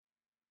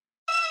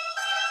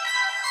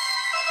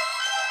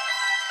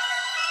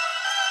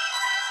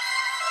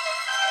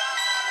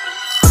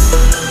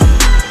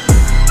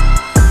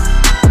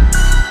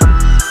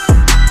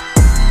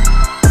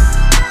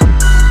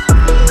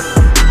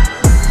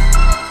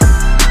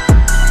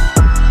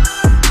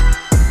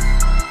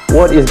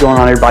What is going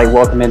on, everybody?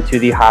 Welcome into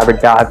the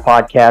Hybrid Dive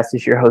podcast.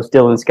 It's your host,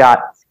 Dylan Scott.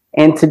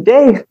 And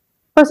today, the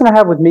person I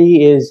have with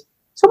me is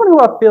someone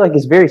who I feel like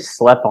is very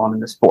slept on in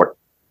the sport.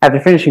 After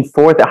finishing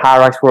fourth at High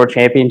Rocks World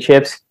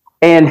Championships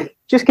and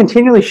just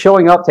continually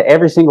showing up to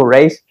every single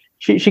race,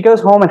 she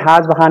goes home and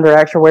hides behind her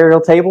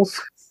actuarial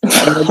tables.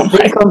 And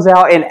then comes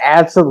out and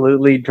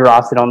absolutely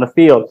drops it on the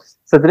field.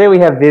 So today we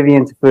have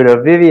Vivian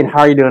Tafuto. Vivian, how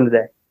are you doing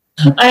today?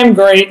 I'm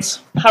great.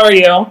 How are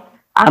you?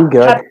 I'm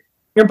good.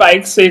 Your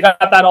bike, so you got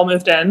that all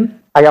moved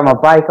in? I got my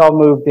bike all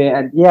moved in.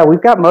 And yeah,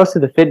 we've got most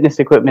of the fitness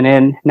equipment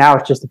in. Now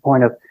it's just a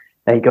point of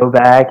you go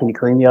back and you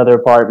clean the other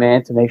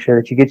apartment to make sure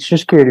that you get your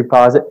security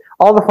deposit.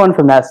 All the fun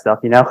from that stuff,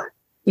 you know?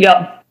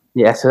 Yep.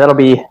 Yeah, so that'll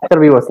be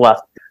what's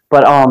left.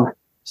 But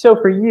so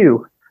for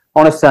you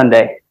on a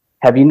Sunday,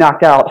 have you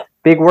knocked out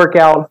big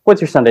workout?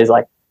 What's your Sundays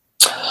like?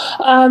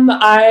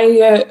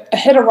 I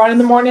hit a run in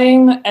the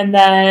morning, and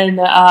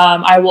then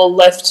I will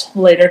lift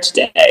later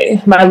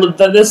today.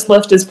 This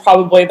lift is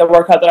probably the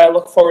workout that I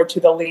look forward to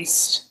the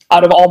least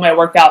out of all my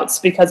workouts,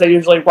 because I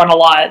usually run a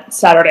lot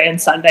Saturday and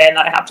Sunday, and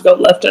then I have to go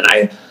lift, and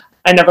I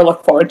never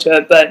look forward to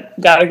it, but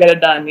gotta get it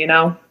done, you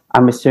know?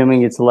 I'm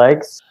assuming it's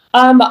legs?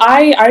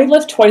 I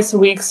lift twice a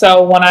week,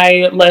 so when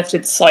I lift,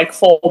 it's like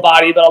full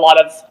body, but a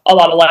lot of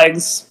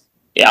legs.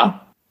 Yeah.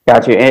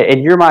 Got you.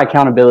 And you're my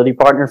accountability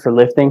partner for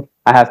lifting.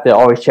 I have to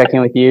always check in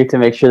with you to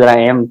make sure that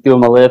I am doing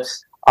my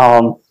lifts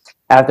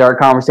after our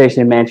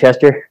conversation in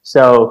Manchester.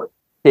 So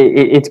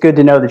it's good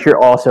to know that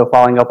you're also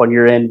following up on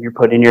your end. You're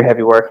putting in your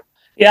heavy work.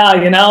 Yeah,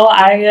 you know,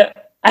 I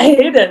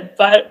hate it,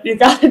 but you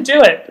got to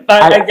do it.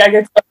 But I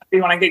get so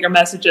happy when I get your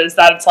messages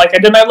that it's like, I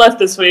did my lift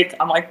this week.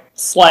 I'm like,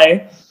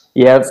 slay.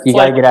 Yep, you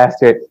got to get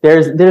after it.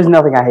 There's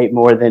nothing I hate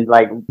more than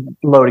like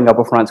loading up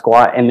a front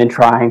squat and then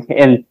trying.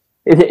 And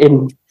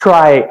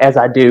try as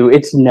I do,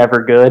 it's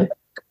never good.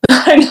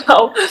 I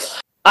know.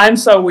 I'm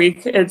so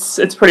weak.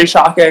 It's pretty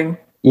shocking.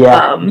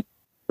 Yeah.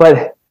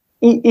 But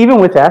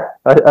even with that,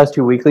 us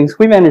two weaklings,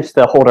 we managed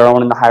to hold our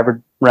own in the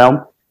hybrid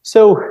realm.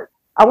 So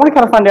I want to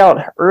kind of find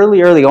out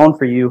early on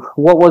for you,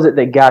 what was it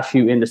that got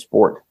you into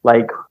sport?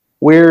 Like,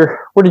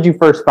 where did you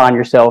first find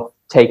yourself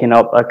taking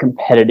up a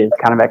competitive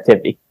kind of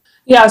activity?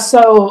 Yeah,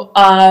 so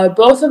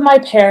both of my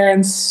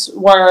parents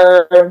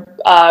were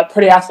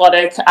pretty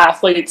athletic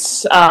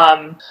athletes.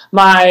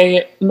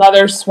 My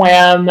mother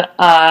swam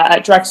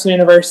at Drexel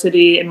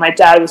University, and my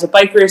dad was a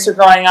bike racer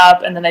growing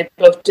up, and then they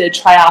both did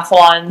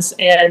triathlons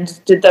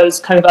and did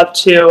those kind of up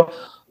to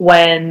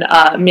when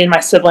me and my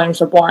siblings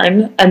were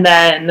born. And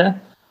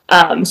then,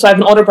 so I have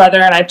an older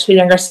brother, and I have two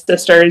younger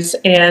sisters,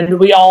 and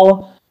we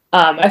all,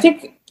 I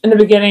think in the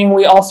beginning,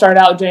 we all started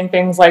out doing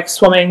things like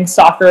swimming,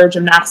 soccer,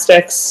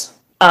 gymnastics,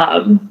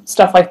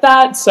 stuff like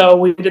that. So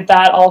we did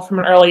that all from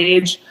an early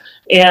age,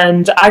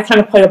 and I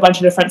kind of played a bunch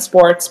of different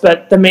sports,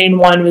 but the main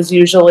one was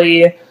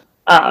usually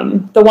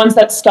the ones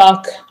that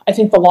stuck. I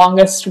think the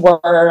longest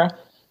were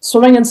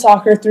swimming and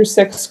soccer through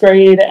 6th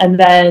grade, and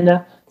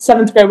then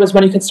 7th grade was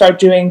when you could start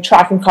doing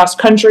track and cross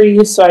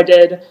country. So I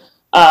did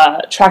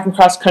track and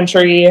cross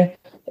country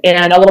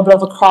and a little bit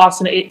of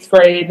lacrosse in 8th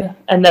grade,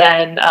 and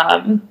then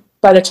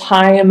by the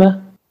time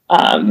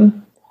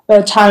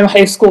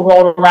high school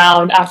rolled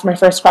around, after my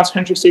first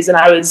cross-country season,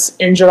 I was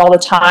injured all the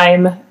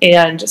time,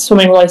 and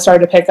swimming really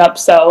started to pick up.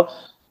 So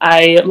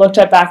I looked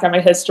back at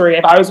my history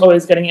of I was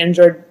always getting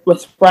injured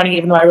with running,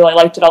 even though I really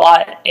liked it a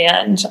lot.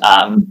 And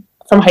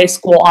from high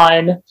school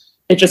on,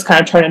 it just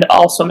kind of turned into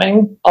all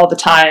swimming all the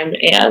time.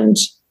 And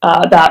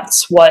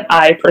that's what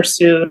I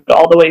pursued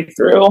all the way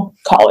through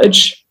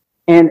college.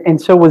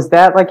 And so was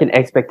that like an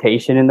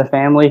expectation in the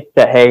family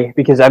that, hey,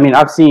 because I mean,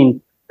 I've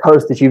seen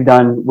posts that you've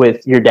done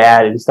with your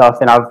dad and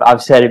stuff, and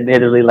I've said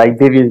admittedly, like,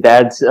 Vivian's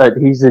dad's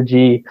he's a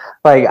G.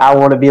 Like, I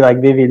want to be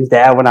like Vivian's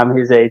dad when I'm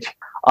his age.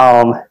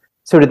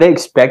 So did they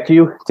expect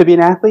you to be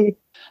an athlete?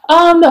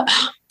 They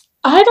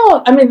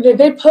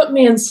put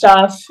me in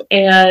stuff,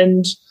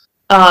 and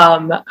we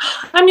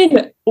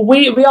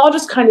all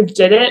just kind of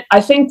did it. I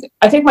think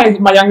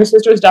my younger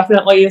sisters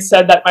definitely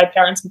said that my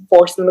parents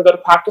forced them to go to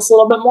practice a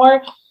little bit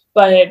more,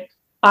 but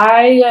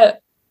I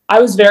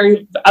was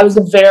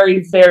a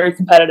very, very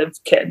competitive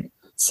kid.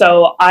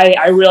 So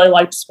I really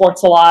liked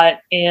sports a lot,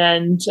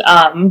 and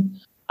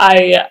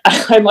I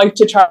like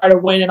to try to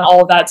win and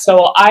all of that.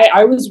 So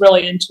I was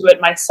really into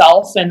it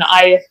myself, and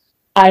I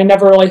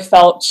never really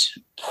felt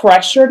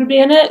pressure to be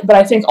in it. But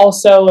I think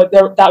also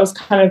that was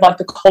kind of like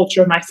the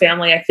culture of my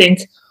family. I think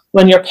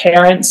when your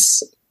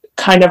parents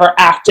kind of are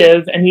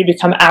active and you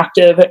become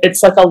active,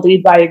 it's like a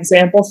lead by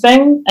example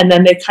thing, and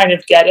then they kind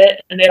of get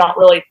it, and they don't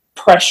really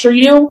pressure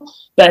you.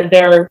 But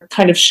they're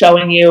kind of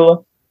showing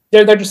you,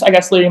 they're just, I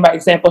guess, leading by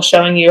example,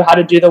 showing you how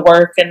to do the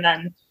work. And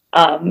then,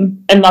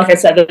 and like I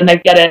said, then they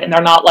get it, and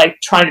they're not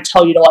like trying to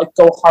tell you to like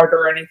go harder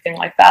or anything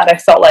like that. I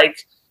felt like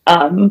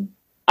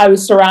I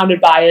was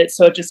surrounded by it.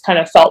 So it just kind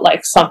of felt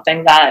like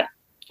something that,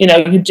 you know,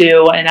 you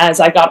do. And as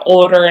I got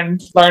older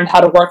and learned how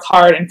to work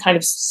hard and kind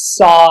of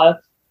saw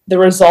the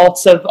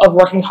results of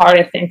working hard,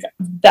 I think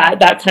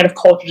that kind of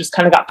culture just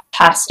kind of got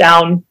passed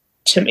down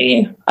to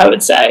me, I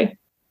would say.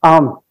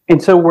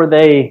 And so were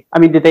they, I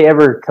mean, did they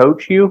ever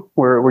coach you?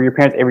 Were your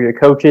parents ever your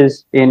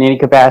coaches in any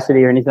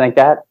capacity or anything like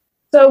that?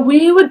 So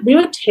we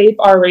would tape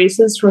our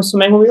races from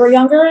swimming when we were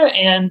younger,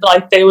 and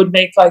like they would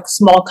make like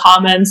small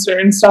comments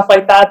and stuff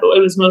like that. But it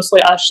was mostly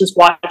us just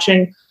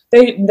watching.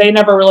 They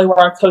never really were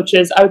our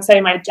coaches. I would say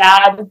my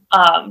dad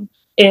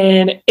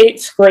in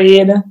 8th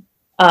grade.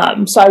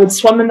 So I would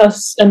swim in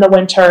the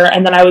winter,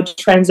 and then I would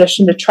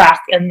transition to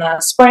track in the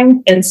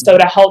spring. And so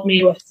to help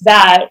me with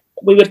that,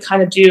 we would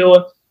kind of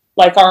do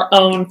like our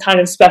own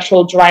kind of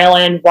special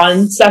dryland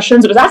run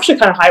sessions. It was actually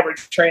kind of hybrid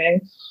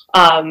training.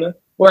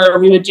 Where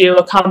we would do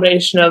a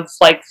combination of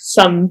like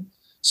some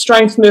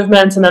strength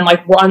movements and then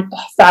like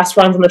fast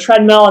runs on the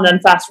treadmill and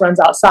then fast runs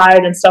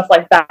outside and stuff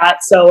like that.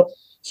 So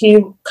he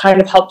kind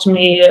of helped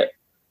me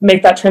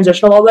make that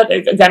transition a little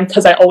bit, again,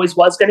 because I always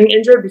was getting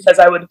injured because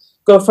I would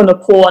go from the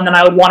pool and then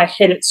I would want to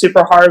hit it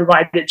super hard when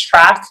I did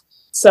track.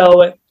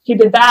 So he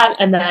did that.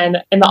 And then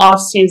in the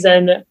off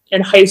season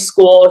in high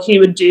school, he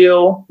would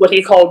do what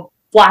he called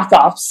black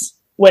ops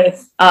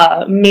with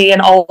me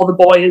and all the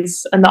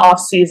boys in the off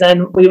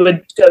season. We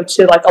would go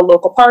to like a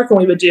local park and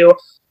we would do,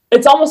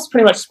 it's almost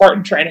pretty much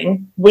Spartan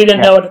training. We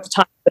didn't know it at the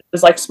time. It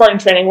was like Spartan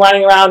training,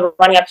 running around,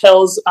 running up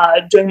hills,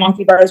 doing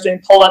monkey bars,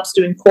 doing pull-ups,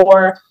 doing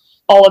core,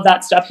 all of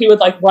that stuff. He would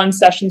like run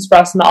sessions for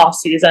us in the off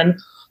season,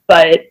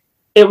 but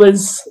it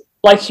was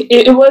like,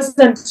 it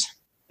wasn't,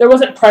 there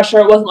wasn't pressure.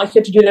 It wasn't like you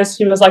have to do this.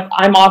 He was like,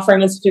 I'm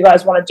offering this if you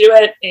guys want to do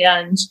it.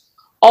 And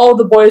all of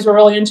the boys were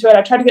really into it.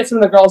 I tried to get some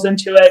of the girls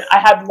into it. I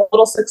had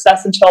little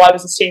success until I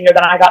was a senior.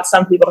 Then I got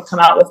some people to come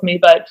out with me,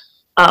 but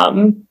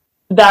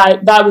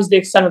that was the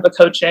extent of the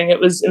coaching. It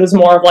was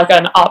more of like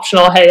an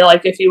optional, hey,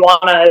 like if you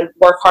want to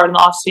work hard in the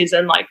off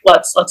season, like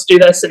let's do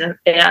this. And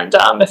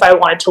if I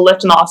wanted to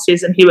lift in the off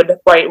season, he would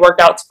write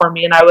workouts for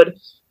me, and I would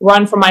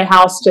run from my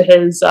house to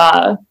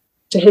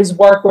his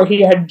work where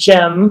he had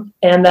gym,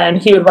 and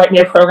then he would write me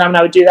a program, and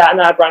I would do that, and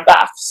then I'd run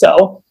back.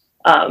 So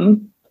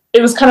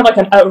it was kind of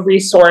like a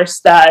resource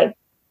that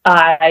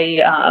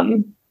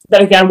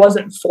that again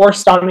wasn't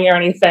forced on me or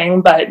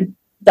anything, but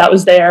that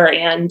was there,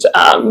 and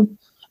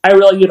I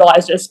really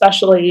utilized it.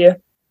 Especially,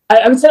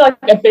 I would say like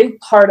a big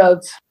part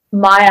of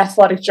my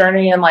athletic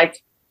journey and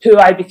like who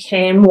I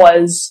became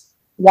was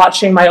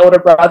watching my older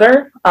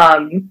brother.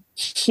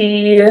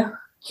 He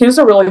was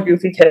a really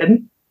goofy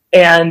kid,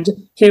 and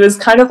he was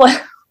kind of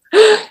like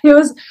he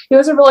was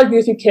a really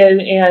goofy kid,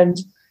 and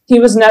he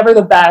was never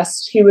the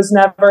best. We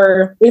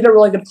had a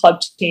really good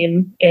club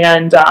team,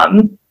 and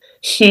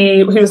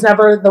he was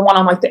never the one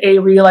on like the A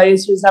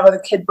relays. He was never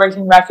the kid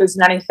breaking records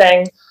and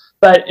anything.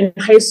 But in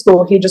high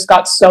school, he just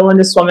got so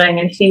into swimming,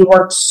 and he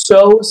worked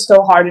so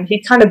hard, and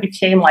he kind of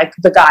became like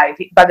the guy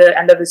by the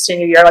end of his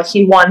senior year. Like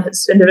he won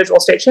his individual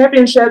state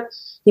championship.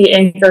 He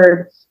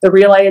anchored the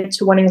relay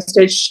to winning the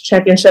state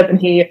championship, and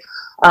he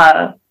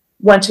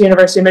went to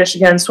University of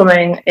Michigan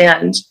swimming.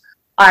 And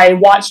I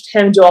watched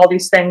him do all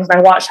these things, and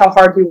I watched how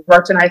hard he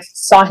worked, and I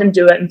saw him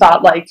do it and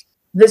thought, like,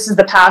 this is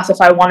the path if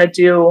I want to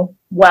do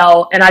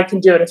well, and I can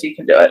do it if he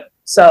can do it.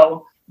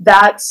 So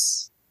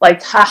that's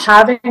like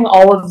having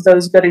all of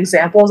those good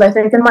examples, I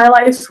think, in my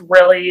life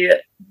really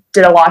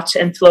did a lot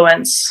to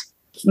influence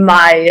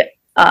my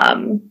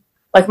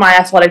my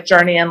athletic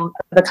journey and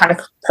the kind of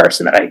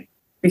person that I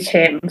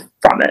became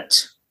from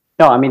it.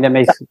 No, I mean, that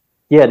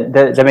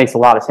makes a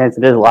lot of sense.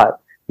 It is a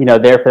lot,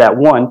 there for that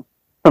one.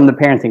 From the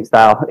parenting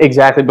style,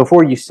 exactly.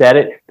 Before you said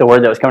it, the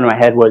word that was coming to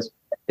my head was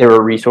they were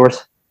a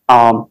resource.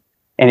 And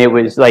it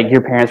was like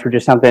your parents were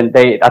just something.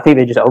 I think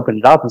they just opened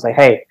it up and was like,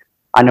 hey,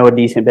 I know a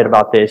decent bit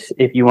about this.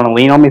 If you want to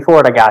lean on me for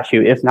it, I got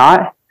you. If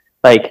not,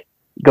 like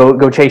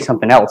go chase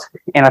something else.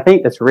 And I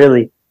think that's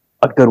really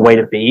a good way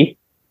to be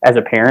as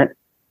a parent,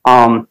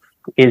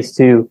 is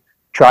to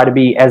try to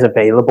be as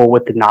available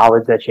with the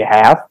knowledge that you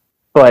have,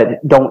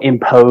 but don't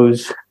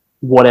impose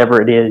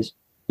whatever it is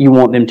you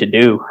want them to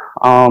do.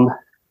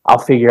 I'll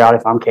figure out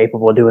if I'm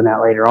capable of doing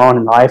that later on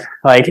in life.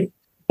 Like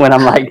when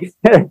I'm like,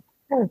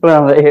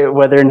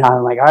 whether or not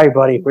I'm like, all right,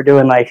 buddy, we're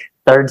doing like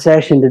third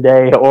session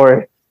today.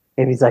 Or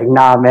if he's like,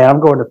 nah, man,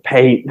 I'm going to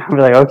paint. I'm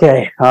like,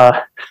 okay,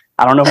 I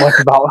don't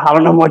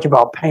know much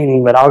about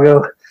painting, but I'll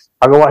go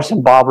watch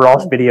some Bob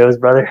Ross videos,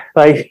 brother.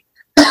 Like,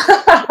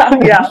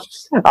 yeah,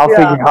 I'll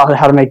figure out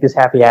how to make this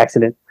happy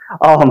accident.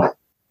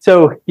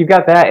 So you've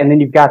got that, and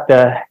then you've got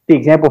the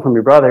example from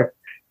your brother,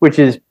 which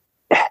is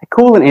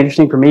cool and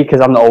interesting for me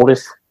because I'm the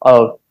oldest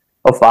of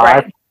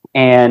five, right.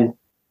 And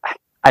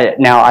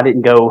I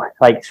didn't go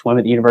like swim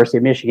at the University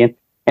of Michigan.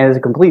 And as a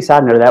complete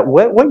side note of that,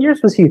 what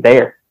years was he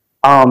there?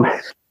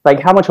 Like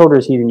how much older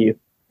is he than you?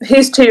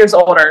 He's 2 years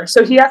older.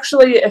 So he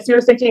actually, if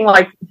you're thinking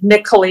like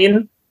Nick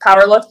Colleen,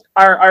 powerlift,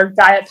 our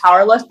guy at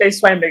powerlift, they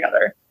swam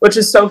together, which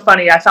is so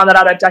funny. I found that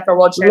out at Deca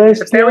World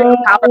Championships.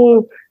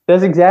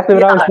 That's exactly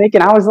what I was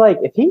thinking. I was like,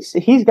 if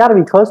he's got to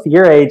be close to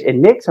your age,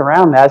 and Nick's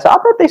around that, so I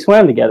bet they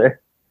swam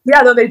together.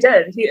 Yeah, no, they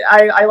did.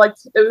 I like,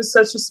 it was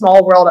such a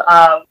small world.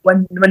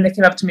 When Nick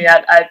came up to me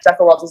at Deca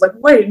World, I was like,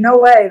 wait, no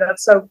way,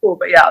 that's so cool.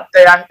 But yeah,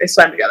 they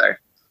swam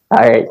together.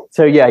 All right,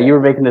 so yeah, you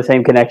were making the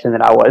same connection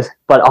that I was,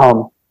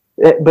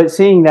 but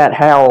seeing that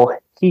how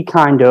he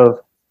kind of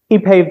he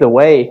paved the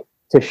way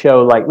to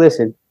show, like,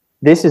 listen,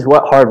 this is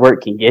what hard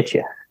work can get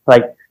you.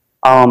 Like,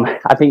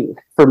 I think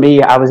for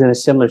me, I was in a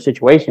similar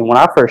situation. When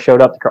I first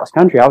showed up to cross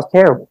country, I was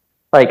terrible.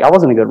 Like, I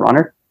wasn't a good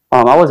runner.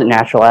 I wasn't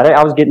natural at it.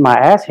 I was getting my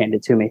ass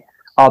handed to me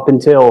up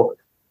until,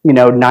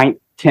 ninth,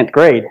 10th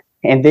grade.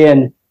 And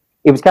then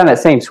it was kind of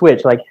that same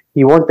switch. Like,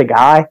 you weren't the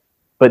guy,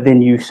 but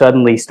then you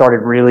suddenly started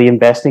really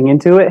investing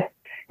into it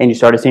and you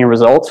started seeing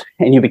results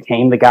and you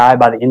became the guy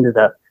by the end of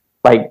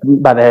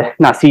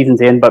not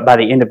season's end, but by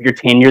the end of your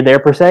tenure there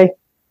per se.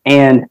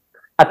 And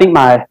I think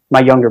my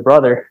younger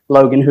brother,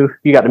 Logan, who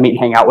you got to meet and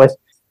hang out with,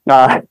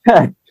 we'll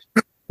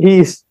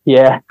just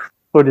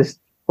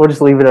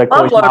leave it at a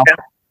close now.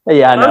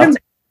 Yeah, I know.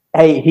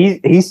 Hey,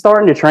 he's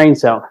starting to train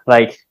some.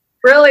 Like,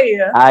 really?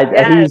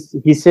 Yes.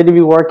 He's sending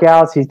me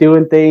workouts. He's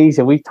doing things,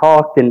 and we've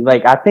talked. And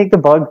like, I think the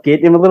bug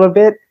getting him a little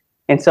bit.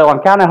 And so I'm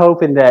kind of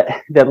hoping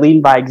that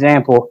leading by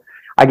example,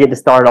 I get to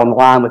start on the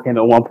line with him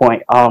at one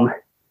point.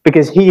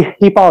 Because he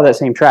followed that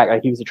same track.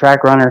 Like, he was a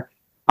track runner.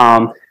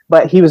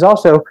 But he was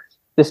also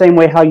the same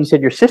way how you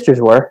said your sisters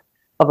were,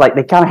 of like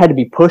they kind of had to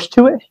be pushed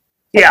to it.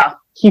 Yeah.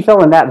 He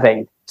fell in that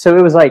vein. So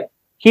it was like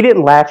he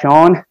didn't latch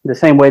on the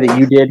same way that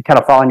you did, kind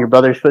of following your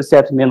brother's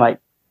footsteps and being like,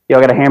 y'all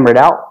got to hammer it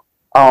out.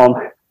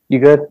 You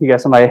good? You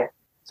got somebody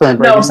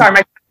No, sorry,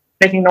 my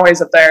making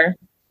noise up there.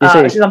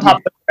 She's on top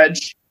of the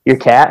fridge. Your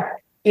cat?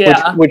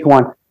 Yeah. Which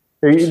one?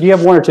 Do you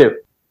have one or two?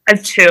 I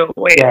have two.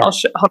 Wait, yeah. I'll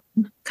show.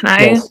 Can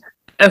I? Yes.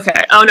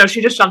 Okay. Oh no,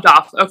 she just jumped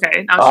off.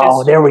 Okay.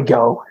 Now there we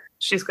go.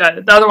 She's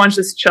good. The other one's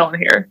just chilling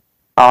here.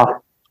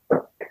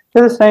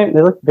 They're the same.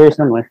 They look very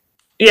similar.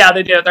 Yeah,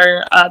 they do.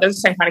 They're the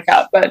same kind of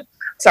cat. But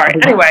sorry.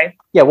 Anyway.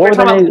 Yeah. What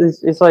were the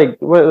names? It's like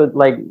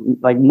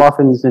like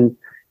muffins and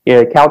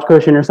couch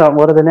cushion or something.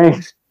 What are the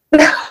names?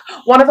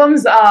 One of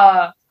them's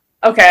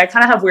okay. I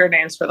kind of have weird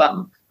names for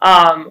them.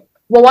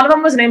 Well, one of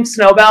them was named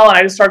Snowbell, and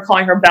I just started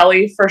calling her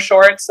Belly for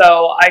short.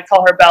 So I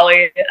call her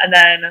Belly, and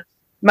then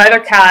my other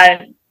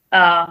cat,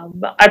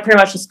 I pretty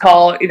much just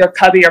call either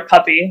Cubby or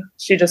Puppy.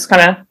 She just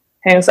kind of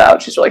hangs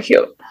out. She's really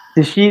cute.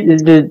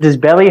 Does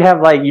Belly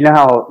have, like,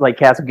 how like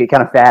cats will get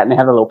kind of fat and they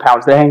have a little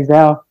pouch that hangs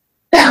down?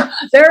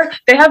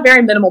 They have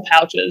very minimal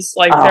pouches.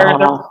 Like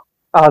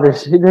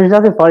there's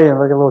nothing funny than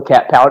like a little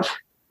cat pouch.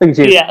 Look at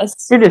you. Yes.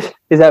 Is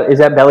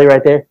that Belly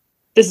right there?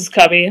 This is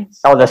Cubby.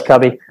 Oh, that's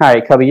Cubby. All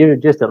right, Cubby, you're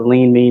just a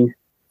lean, mean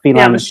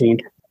feline machine.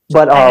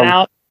 But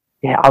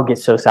yeah, I'll get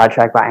so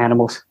sidetracked by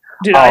animals.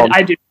 Dude,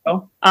 I do. We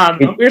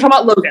were talking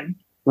about Logan.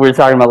 We were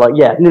talking about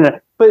no.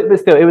 But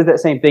still, it was that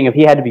same thing of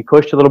he had to be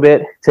pushed a little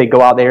bit to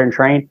go out there and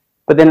train.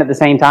 But then at the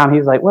same time, he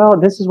was like, well,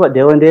 this is what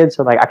Dylan did,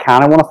 so like I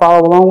kind of want to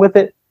follow along with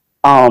it.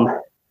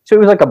 So it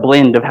was like a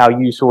blend of how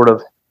you sort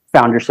of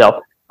found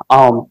yourself.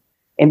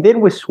 And then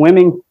with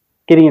swimming,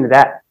 getting into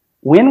that,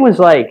 when was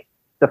like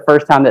the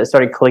first time that it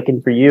started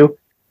clicking for you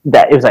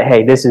that it was like,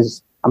 hey,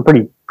 I'm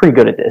pretty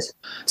good at this?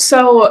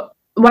 So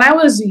when I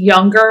was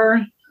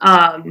younger,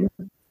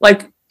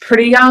 like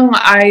pretty young,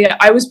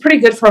 I was pretty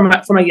good from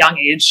a young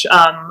age.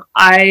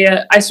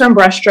 I swim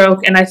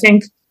breaststroke, and I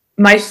think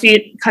my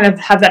feet kind of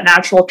have that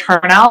natural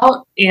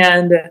turnout,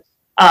 and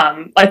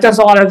like there's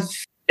a lot of,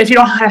 if you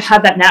don't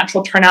have that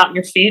natural turnout in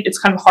your feet, it's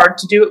kind of hard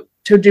to do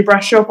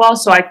breaststroke well.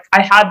 So I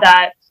had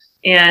that,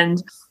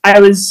 and I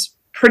was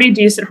pretty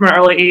decent from an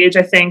early age.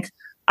 I think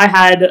I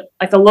had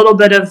like a little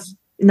bit of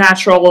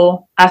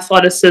natural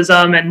athleticism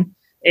and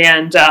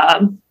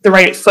the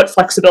right foot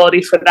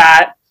flexibility for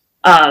that.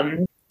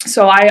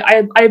 So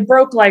I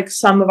broke like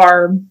some of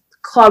our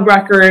club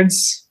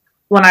records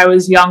when I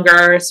was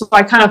younger. So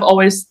I kind of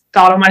always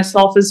thought of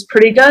myself as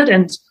pretty good.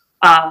 And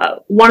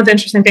one of the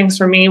interesting things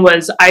for me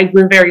was I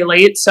grew very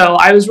late. So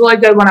I was really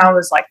good when I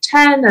was like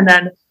 10, and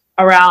then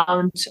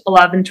around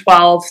 11,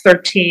 12,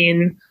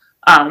 13,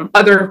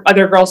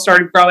 other girls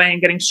started growing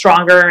and getting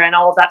stronger and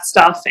all of that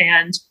stuff.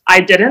 And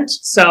I didn't.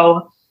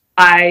 So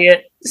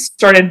I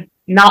started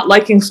not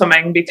liking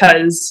swimming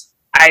because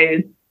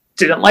I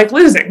didn't like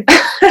losing.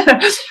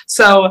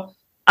 So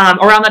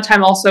around that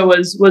time also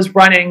was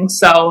running.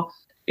 So,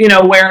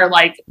 where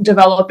like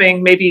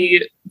developing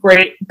maybe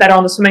better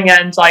on the swimming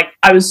end, like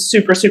I was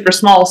super, super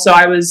small. So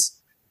I was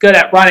good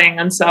at running.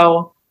 And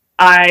so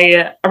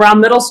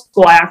around middle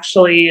school, I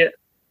actually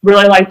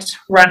really liked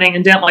running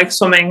and didn't like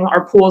swimming.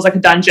 Our pool was like a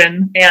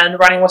dungeon, and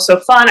running was so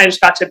fun. I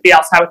just got to be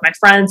outside with my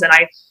friends, and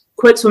I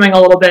quit swimming a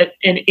little bit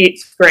in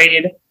 8th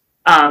grade.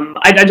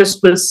 I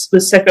just was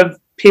sick of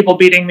people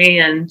beating me,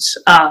 and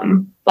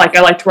like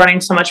I liked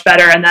running so much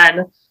better. And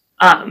then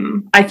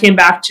I came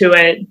back to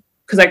it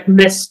because I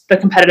missed the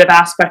competitive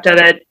aspect of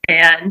it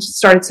and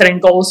started setting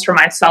goals for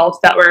myself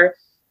that were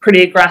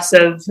pretty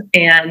aggressive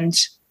and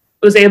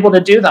was able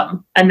to do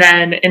them. And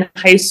then in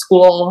high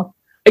school,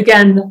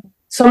 again,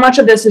 so much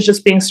of this is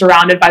just being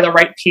surrounded by the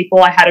right people.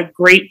 I had a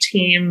great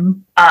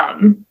team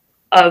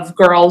of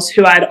girls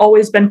who I'd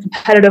always been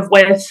competitive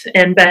with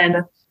and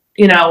been,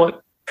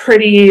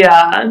 pretty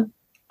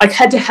like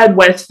head to head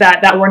with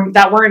that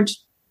weren't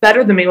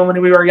better than me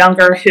when we were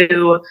younger,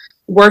 who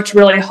worked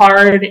really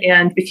hard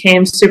and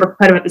became super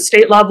competitive at the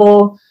state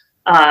level.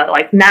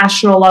 like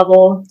national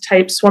level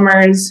type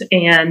swimmers.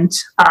 And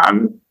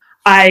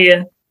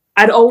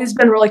I'd always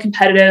been really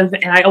competitive,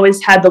 and I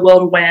always had the will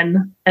to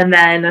win. And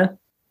then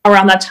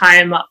around that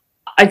time,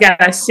 again,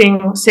 I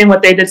seeing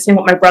what they did, seeing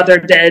what my brother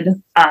did,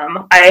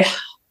 I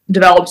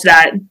developed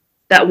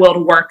that will to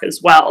work as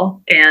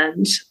well.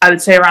 And I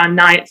would say around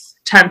 9th,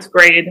 10th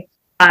grade,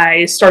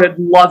 I started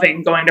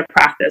loving going to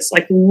practice,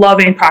 like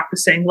loving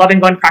practicing, loving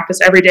going to practice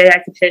every day. I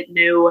could hit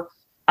new,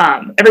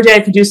 every day I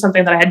could do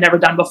something that I had never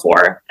done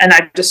before. And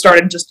I just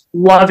started just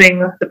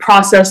loving the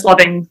process,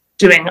 loving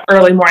doing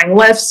early morning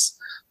lifts,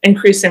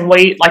 increasing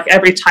weight, like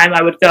every time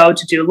I would go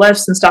to do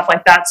lifts and stuff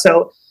like that.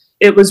 So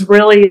it was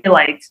really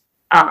like,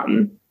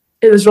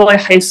 it was really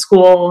high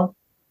school.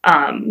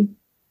 And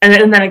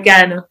then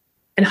again,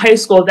 in high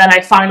school, then I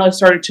finally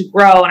started to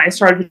grow, and I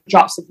started to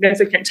drop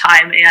significant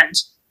time. And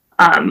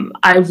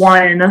I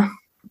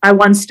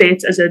won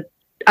states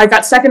I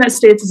got second at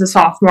states as a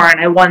sophomore,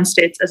 and I won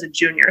states as a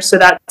junior. So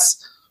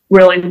that's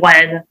really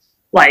when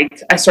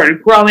like I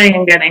started growing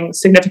and getting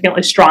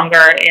significantly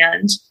stronger.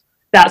 And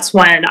that's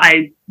when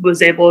I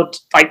was able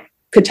to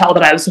could tell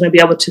that I was going to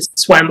be able to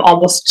swim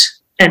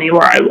almost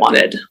anywhere I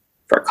wanted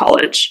for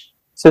college.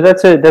 So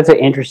that's an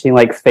interesting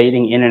like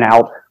fading in and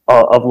out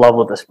of love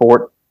of the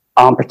sport.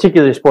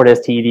 Particularly a sport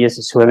as tedious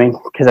as swimming,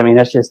 because I mean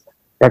that's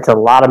a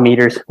lot of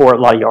meters or a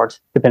lot of yards,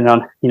 depending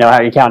on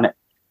how you count it.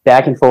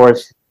 Back and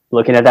forth,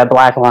 looking at that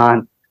black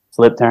line,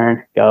 flip,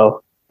 turn,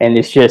 go, and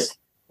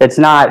it's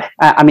not.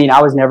 I mean, I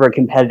was never a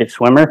competitive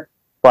swimmer,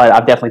 but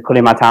I've definitely put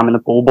in my time in the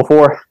pool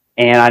before,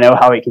 and I know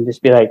how it can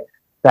just be like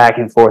back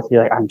and forth.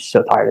 You're like, I'm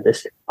so tired of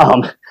this.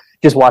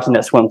 Just watching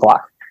that swim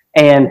clock,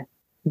 and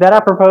that I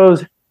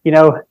propose.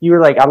 You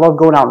were like, I love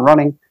going out and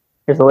running.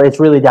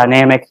 It's really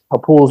dynamic. A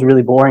pool's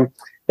really boring.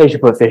 They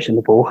should put fish in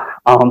the pool.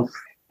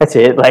 That's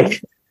it.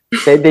 Like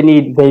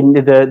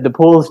the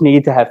pools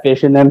need to have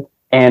fish in them,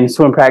 and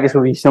swim practice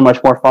would be so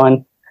much more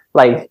fun.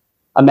 Like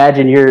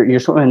imagine you're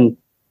swimming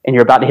and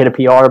you're about to hit a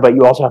PR, but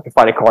you also have to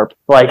fight a carp.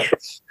 Like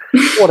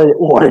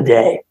what a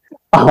day.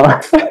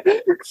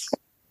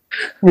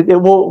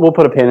 We'll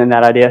put a pin in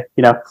that idea.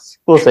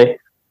 We'll see.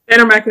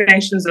 Inner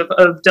machinations of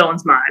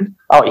Dylan's mind.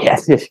 Oh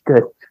yes,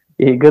 good.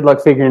 Yeah, good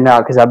luck figuring it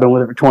out, because I've been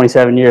with it for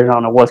 27 years. I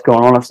don't know what's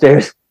going on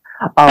upstairs.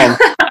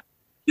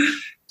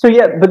 So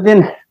yeah, but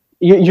then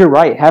you're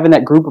right. Having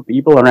that group of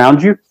people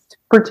around you,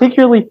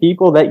 particularly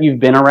people that you've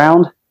been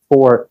around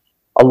for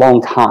a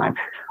long time,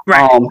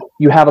 right.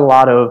 You have a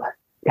lot of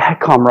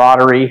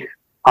camaraderie,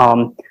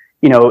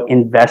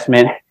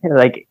 investment,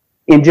 like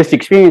in just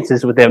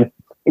experiences with them,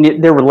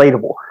 and they're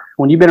relatable.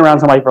 When you've been around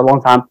somebody for a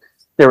long time,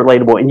 they're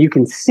relatable, and you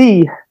can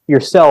see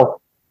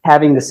yourself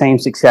having the same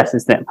success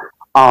as them.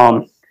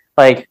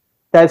 Like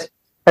that's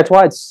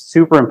why it's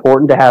super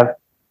important to have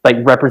like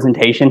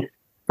representation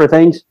for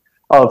things.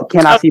 Of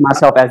can I see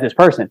myself as this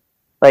person?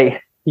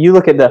 Like you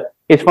look at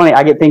it's funny.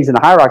 I get things in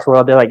the high rocks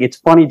world. They're like, it's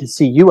funny to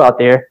see you out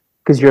there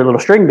because you're a little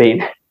string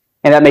bean,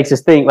 and that makes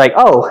us think like,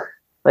 oh,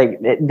 like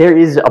there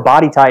is a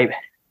body type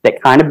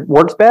that kind of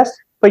works best,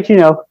 but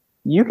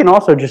you can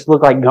also just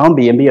look like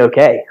Gumby and be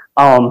okay.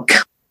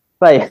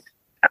 Like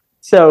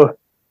so,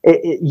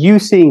 you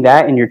seeing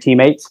that in your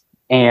teammates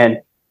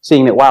and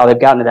seeing that wow, they've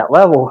gotten to that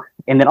level,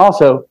 and then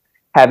also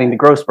having the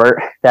growth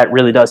spurt that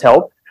really does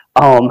help.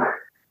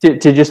 To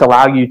just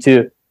allow you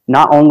to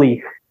not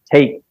only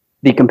take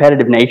the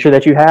competitive nature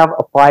that you have,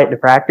 apply it to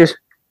practice,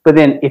 but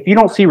then if you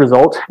don't see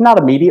results, not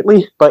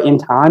immediately, but in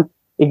time,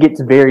 it gets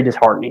very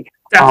disheartening.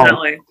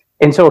 Definitely.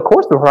 And so, of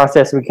course, the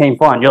process became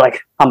fun. You're like,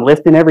 I'm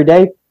lifting every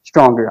day,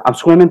 stronger. I'm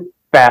swimming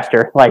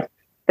faster. Like,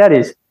 that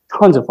is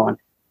tons of fun.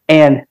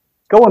 And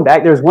going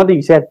back, there's one thing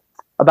you said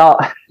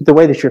about the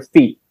way that your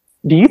feet.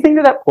 Do you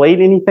think that played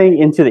anything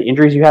into the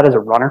injuries you had as a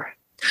runner?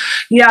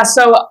 Yeah,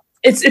 so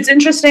it's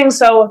interesting.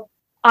 So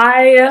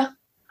I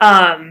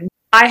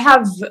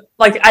have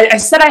I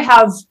said I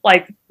have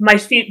like my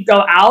feet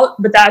go out,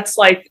 but that's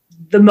like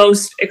the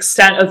most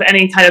extent of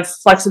any kind of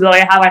flexibility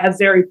I have. I have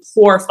very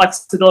poor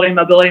flexibility and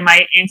mobility.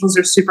 My ankles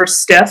are super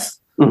stiff.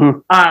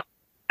 Mm-hmm.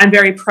 I'm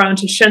very prone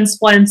to shin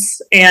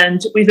splints,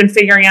 and we've been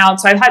figuring out.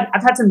 So I've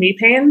had some knee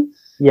pain,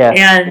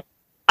 and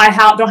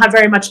I don't have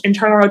very much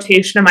internal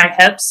rotation in my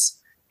hips,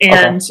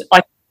 and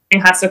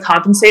has to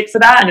compensate for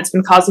that, and it's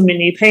been causing me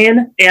knee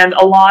pain. And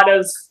a lot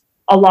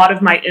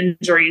of my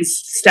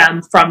injuries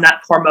stem from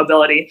that poor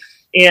mobility.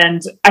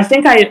 And I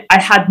think I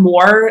had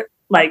more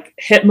like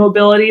hip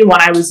mobility when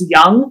I was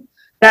young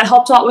that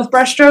helped a lot with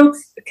breaststroke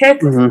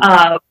kick.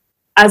 Mm-hmm.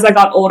 As I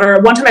got older,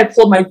 one time I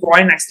pulled my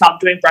groin and I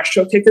stopped doing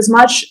breaststroke kick as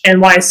much. And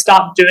when I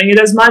stopped doing it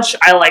as much,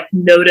 I like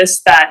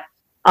noticed that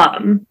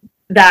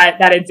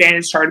that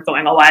advantage started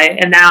going away.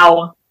 And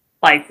now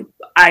like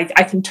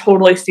I can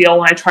totally feel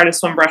when I try to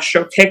swim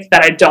breaststroke kick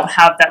that I don't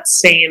have that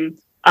same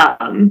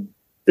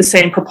the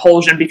same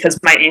propulsion because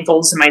my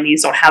ankles and my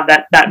knees don't have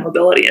that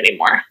mobility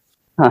anymore.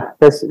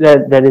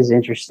 That is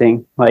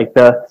interesting. Like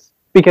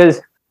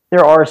because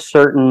there are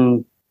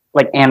certain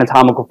like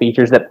anatomical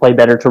features that play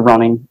better to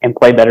running and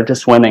play better to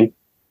swimming,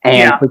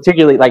 and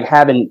particularly like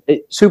having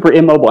super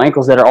immobile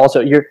ankles that are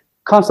also you're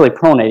constantly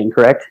pronating,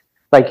 correct?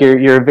 Like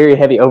you're a very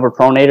heavy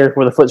overpronator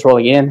where the foot's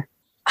rolling in?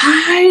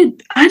 I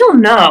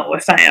don't know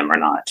if I am or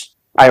not.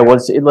 All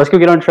right, let's go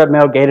get on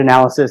treadmill, gait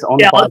analysis on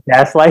the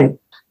podcast.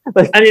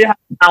 I need to have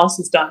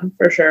analysis done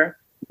for sure.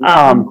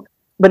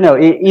 But no,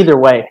 either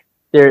way,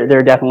 there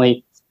are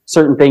definitely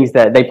certain things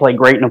that they play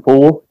great in a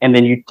pool, and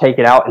then you take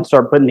it out and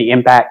start putting the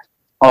impact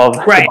of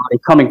the body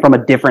coming from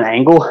a different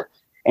angle,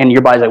 and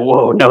your body's like,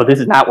 whoa, no, this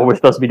is not what we're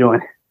supposed to be doing.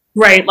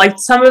 Right. Like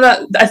some of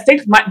I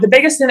think the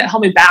biggest thing that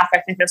held me back,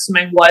 I think, in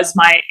swimming was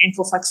my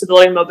ankle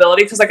flexibility and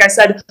mobility. Because like I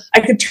said, I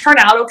could turn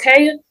out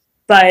okay,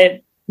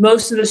 but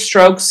most of the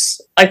strokes,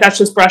 like that's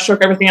just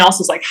breaststroke. Everything else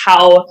is like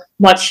how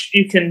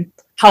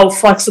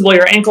flexible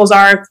your ankles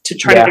are to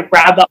try to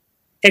grab up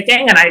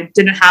kicking. And I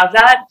didn't have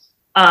that.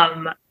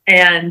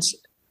 And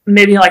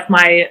maybe like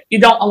you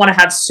don't want to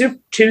have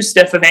too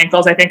stiff of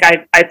ankles. I think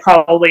I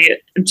probably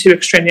am too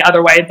extreme the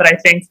other way, but I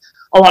think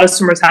a lot of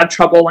swimmers have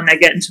trouble when they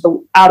get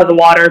out of the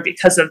water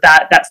because of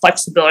that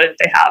flexibility that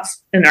they have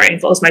in their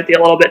ankles might be a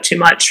little bit too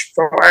much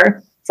for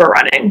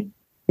running.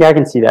 Yeah, I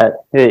can see that.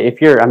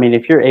 If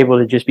you're able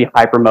to just be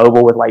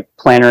hypermobile with like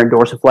plantar and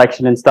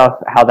dorsiflexion and stuff,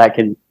 how that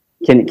can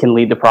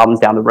lead to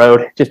problems down the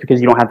road just because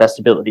you don't have that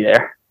stability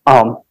there.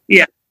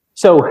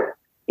 So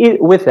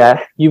with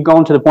that, you've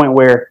gone to the point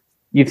where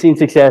you've seen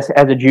success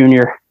as a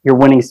junior, you're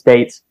winning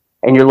states,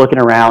 and you're looking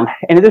around.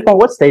 And at this point,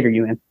 what state are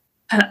you in?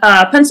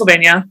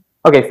 Pennsylvania.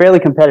 Okay, fairly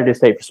competitive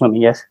state for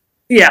swimming, yes?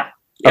 Yeah.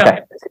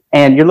 Okay.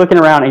 And you're looking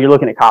around and you're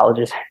looking at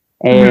colleges.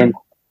 And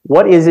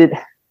what is it?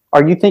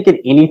 Are you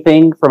thinking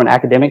anything from an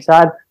academic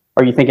side?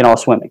 Or are you thinking all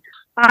swimming?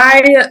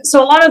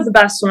 So a lot of the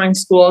best swimming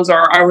schools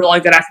are really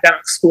good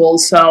academic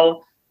schools.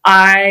 So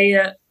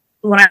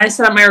when I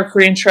set up my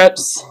recruiting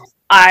trips,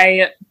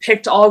 I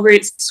picked all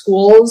great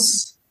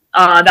schools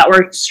that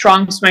were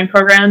strong swimming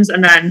programs.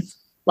 And then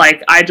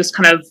like I just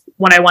kind of,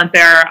 when I went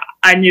there,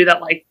 I knew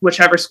that like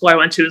whichever school I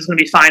went to was going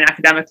to be fine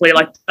academically.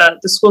 Like the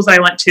schools that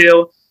I went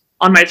to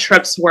on my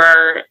trips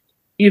were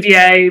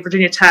UVA,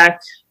 Virginia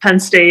Tech, Penn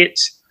State,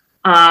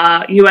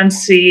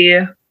 UNC,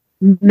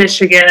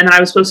 Michigan, and I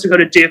was supposed to go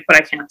to Duke, but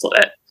I canceled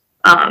it.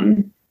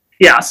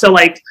 So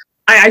like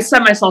I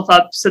set myself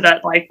up so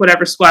that like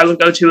whatever school I would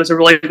go to was a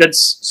really good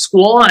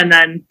school, and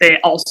then they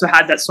also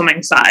had that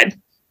swimming side.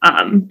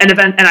 And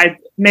I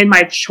made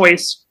my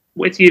choice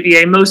with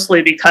UVA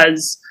mostly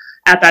because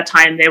at that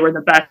time they were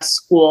the best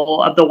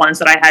school of the ones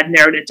that I had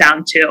narrowed it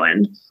down to,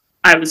 and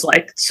I was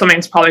like,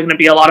 swimming's probably going to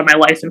be a lot of my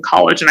life in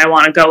college, and I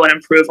want to go and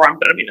improve, or I'm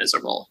going to be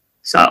miserable.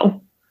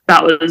 So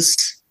that was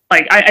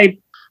like I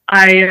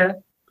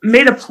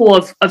made a pool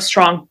of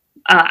strong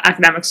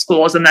academic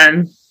schools, and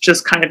then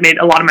just kind of made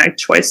a lot of my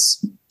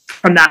choice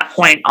from that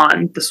point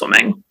on the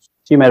swimming.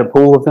 So you made a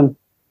pool of them?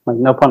 Like,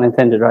 no pun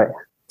intended, right?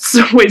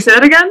 So wait, say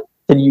that again?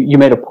 You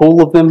made a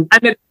pool of them? I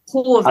made a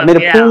pool of them, I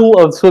made a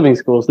pool of swimming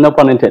schools, no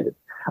pun intended.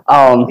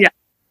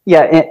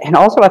 And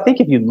also I think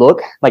if you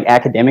look like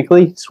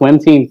academically, swim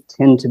teams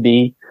tend to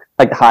be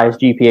like the highest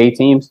GPA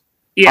teams.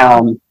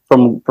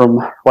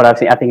 From what I've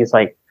seen, I think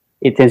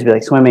it tends to be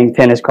like swimming,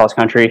 tennis, cross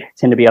country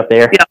tend to be up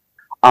there.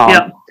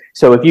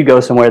 So if you go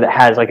somewhere that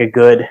has like a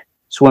good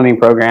swimming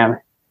program,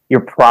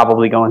 you're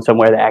probably going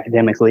somewhere that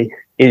academically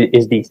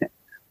is decent.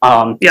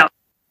 And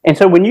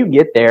so when you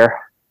get there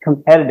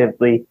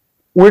competitively,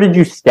 where did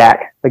you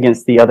stack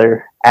against the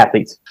other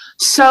athletes?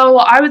 So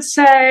I would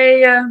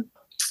say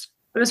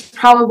it was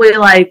probably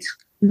like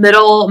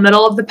middle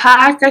of the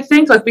pack. I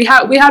think like we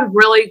had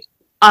really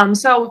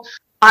so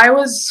I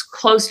was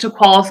close to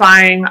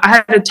qualifying.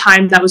 I had a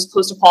time that was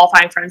close to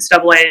qualifying for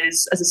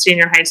NCAAs as a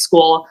senior in high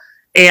school,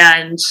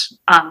 and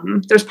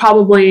there's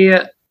probably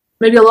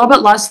maybe a little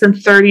bit less than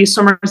 30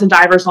 swimmers and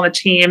divers on the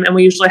team, and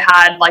we usually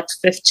had like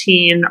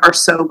 15 or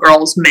so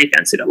girls make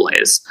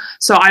NCAAs.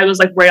 So I was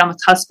like right on the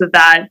cusp of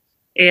that,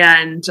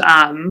 and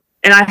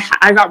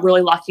I got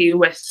really lucky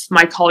with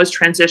my college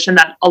transition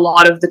that a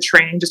lot of the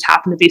training just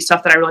happened to be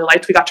stuff that I really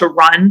liked. We got to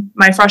run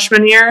my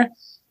freshman year.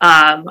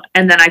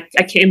 And then I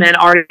came in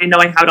already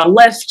knowing how to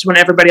lift when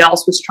everybody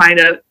else was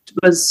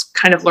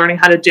kind of learning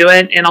how to do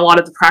it. And a lot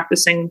of the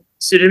practicing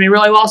suited me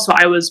really well. So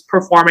I was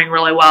performing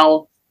really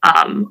well,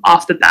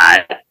 off the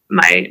bat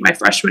my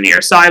freshman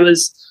year. So I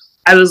was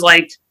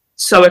like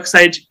so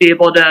excited to be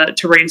able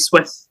to race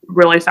with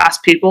really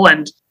fast people,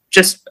 and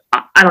just,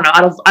 I don't know,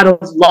 out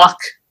of luck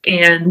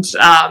and,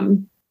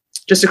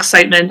 just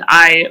excitement,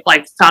 I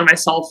like found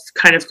myself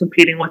kind of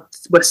competing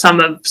with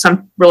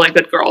some really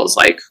good girls,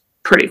 like,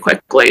 pretty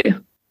quickly.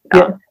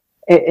 And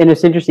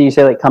it's interesting you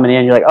say like coming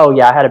in, you're like, oh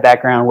yeah, I had a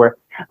background where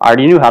I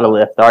already knew how to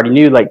lift, I already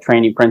knew like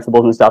training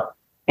principles and stuff.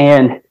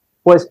 And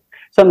what's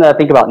something that I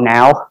think about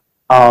now,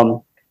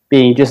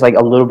 being just like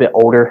a little bit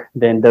older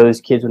than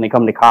those kids when they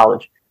come to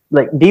college,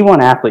 like D1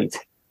 athletes,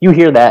 you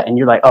hear that and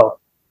you're like, oh,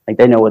 like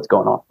they know what's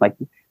going on, like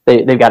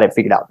they've got it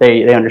figured out,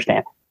 they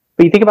understand.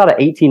 But you think about an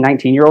 18,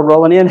 19-year-old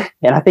rolling in,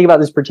 and I think about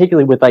this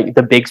particularly with like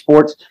the big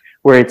sports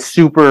where it's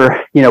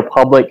super,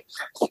 public.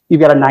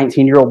 You've got a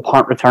 19-year-old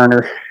punt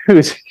returner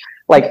who's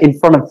like in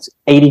front of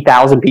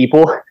 80,000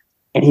 people,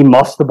 and he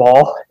muffs the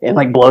ball and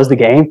like blows the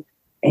game.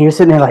 And you're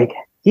sitting there like,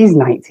 he's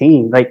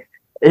 19. Like,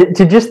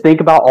 to just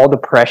think about all the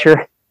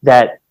pressure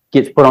that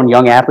gets put on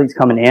young athletes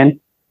coming in,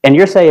 and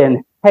you're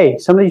saying, hey,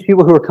 some of these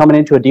people who are coming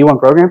into a D1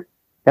 program,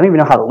 they don't even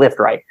know how to lift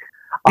right.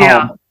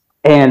 Yeah.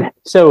 And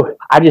so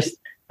I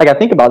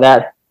think about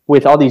that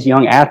with all these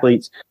young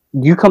athletes.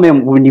 You come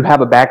in when you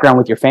have a background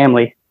with your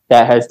family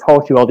that has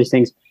taught you all these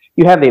things,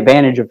 you have the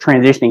advantage of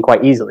transitioning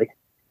quite easily.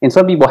 And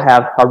some people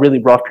have a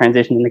really rough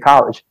transition into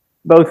college,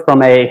 both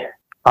from a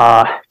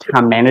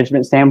time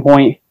management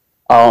standpoint,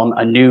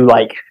 a new,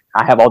 like,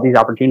 I have all these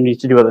opportunities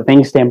to do other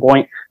things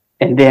standpoint,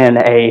 and then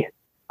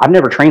I've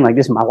never trained like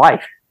this in my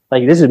life.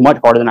 Like, this is much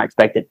harder than I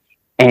expected.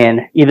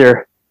 And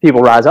either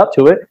people rise up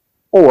to it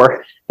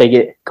or they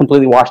get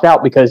completely washed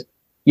out because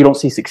you don't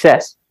see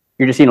success.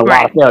 You're just seeing a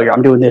lot of failure.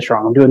 I'm doing this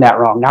wrong. I'm doing that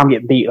wrong. Now I'm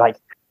getting beat. Like,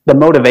 the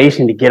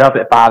motivation to get up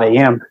at 5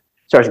 a.m.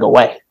 starts to go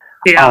away.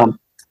 Yeah.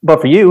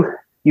 But for you,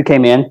 you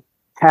came in,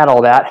 had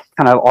all that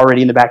kind of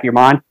already in the back of your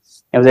mind,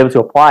 and was able to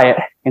apply it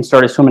and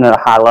started swimming at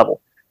a high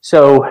level.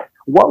 So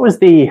what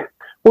would you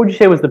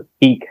say was the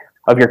peak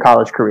of your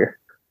college career?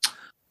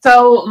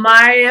 So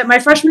my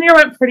freshman year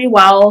went pretty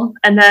well,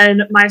 and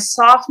then my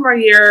sophomore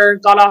year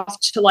got off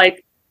to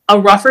like a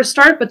rougher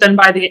start, but then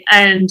by the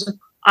end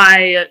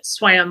I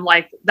swam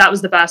like that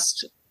was the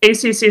best.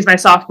 ACC's my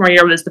sophomore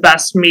year was the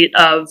best meet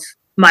of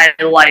my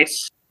life.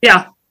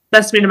 Yeah,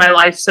 best meet of my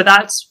life. So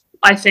that's,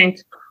 I think,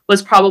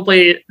 was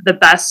probably the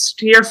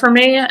best year for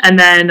me. And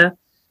then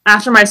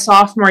after my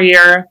sophomore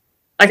year,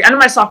 like end of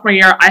my sophomore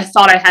year, I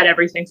thought I had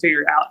everything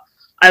figured out.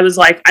 I was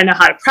like, I know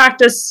how to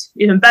practice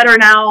even better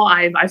now.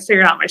 I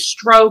figured out my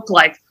stroke.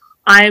 Like,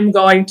 I'm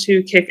going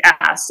to kick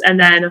ass. And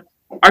then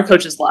our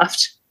coaches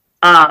left.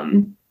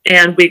 And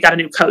we got a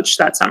new coach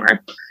that summer.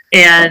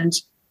 And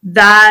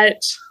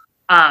that,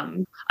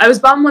 I was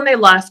bummed when they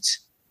left,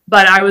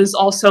 but I was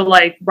also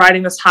like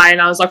riding this high,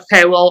 and I was like,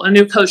 okay, well, a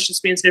new coach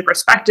just means new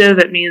perspective.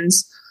 It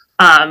means,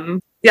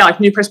 like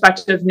new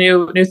perspective,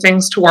 new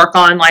things to work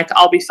on. Like,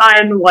 I'll be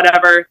fine,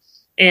 whatever.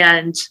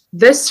 And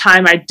this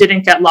time I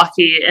didn't get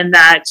lucky in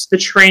that the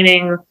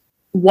training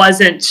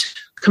wasn't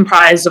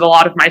comprised of a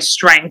lot of my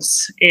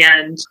strengths,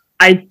 and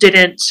I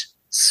didn't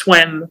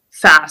swim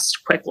fast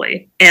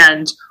quickly.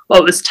 And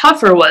what was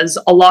tougher was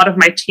a lot of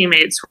my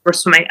teammates were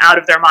swimming out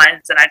of their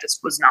minds, and I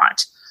just was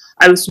not.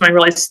 I was swimming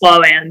really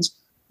slow, and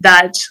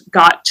that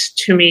got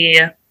to me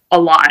a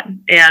lot.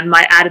 And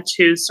my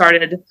attitude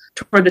started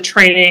toward the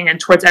training and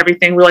towards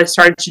everything really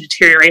started to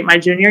deteriorate my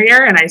junior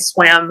year, and I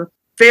swam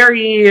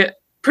pretty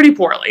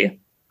poorly.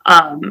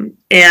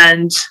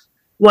 And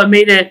what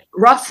made it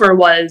rougher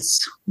was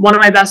one of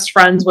my best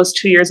friends was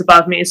 2 years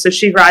above me. So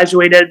she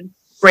graduated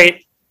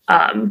right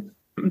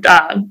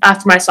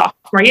after my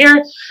sophomore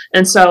year.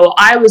 And so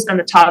I was then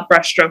the top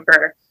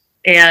breaststroker,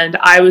 and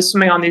I was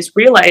swimming on these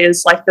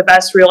relays, like the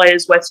best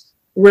relays with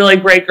really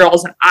great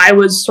girls. And I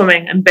was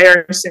swimming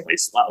embarrassingly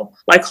slow,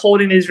 like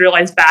holding these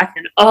relays back.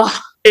 And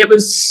it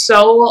was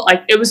so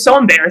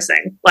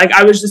embarrassing. Like,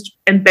 I was just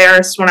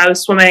embarrassed when I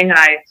was swimming, and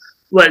I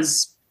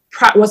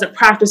wasn't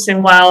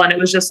practicing well, and it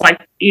was just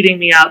like eating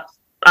me up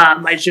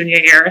my junior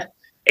year.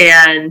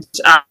 And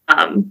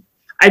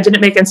I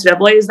didn't make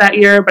NCAAs that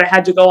year, but I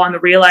had to go on the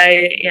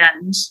relay,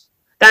 and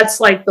that's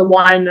like the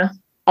one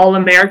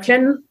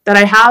All-American that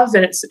I have,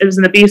 and it was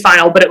in the B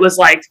final, but it was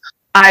like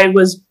I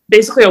was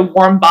basically a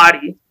warm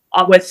body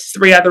with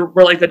 3 other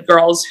really good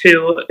girls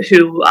who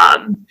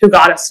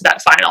got us to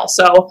that final.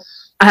 So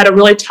I had a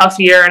really tough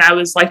year, and I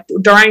was like,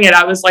 during it,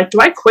 I was like, do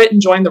I quit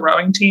and join the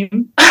rowing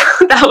team?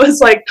 That was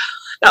like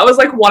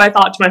what I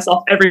thought to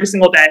myself every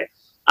single day.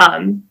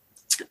 And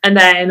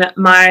then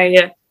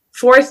my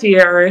 4th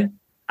year,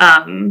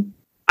 I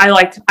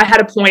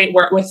had a point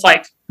where with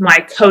like my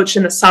coach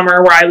in the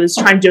summer where I was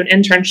trying to do an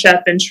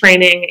internship and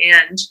training,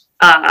 and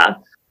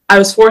I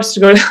was forced to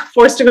go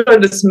to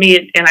this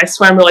meet, and I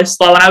swam really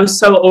slow, and I was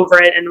so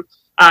over it. And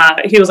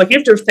he was like, you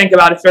have to think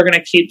about if you're going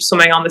to keep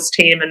swimming on this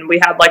team. And we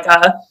had like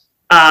a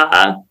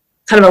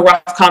kind of a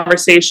rough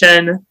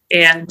conversation.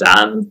 And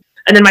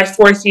then my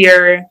 4th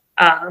year,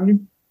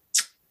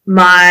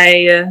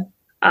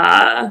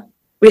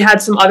 we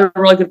had some other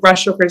really good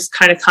breaststrokers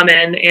kind of come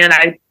in, and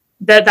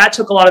that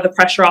took a lot of the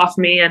pressure off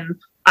me, and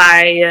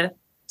I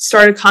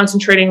started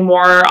concentrating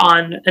more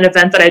on an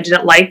event that I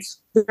didn't like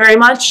very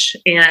much,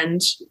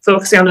 and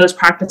focusing on those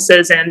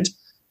practices, and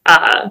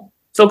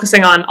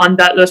focusing on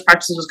those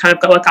practices was kind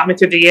of what got me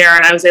through the year,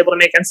 and I was able to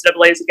make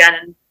NCAAs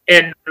again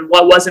in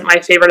what wasn't my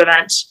favorite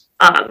event.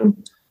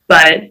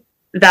 But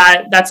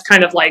that's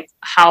kind of like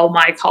how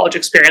my college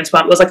experience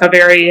went. It was like a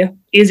very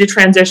easy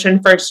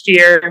transition. First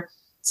year,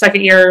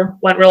 second year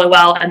went really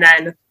well, and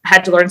then I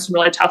had to learn some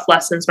really tough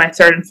lessons my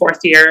 3rd and 4th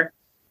year.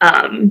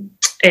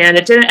 And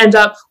it didn't end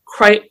up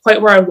quite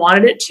where I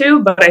wanted it to,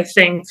 but I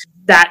think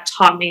that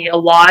taught me a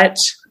lot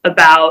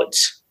about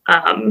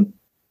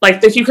like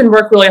that you can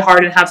work really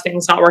hard and have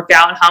things not work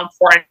out, and how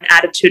important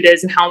attitude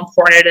is, and how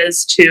important it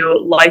is to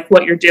like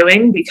what you're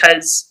doing,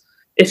 because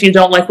if you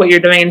don't like what you're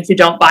doing, and if you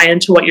don't buy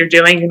into what you're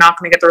doing, you're not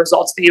going to get the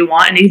results that you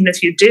want. And even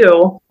if you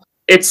do,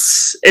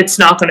 it's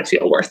not going to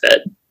feel worth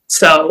it.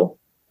 So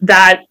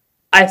that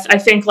I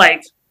think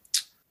like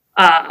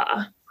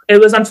it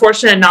was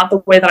unfortunate, not the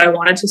way that I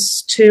wanted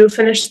to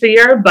finish the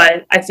year,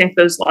 but I think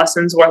those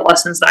lessons were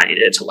lessons that I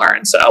needed to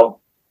learn. So,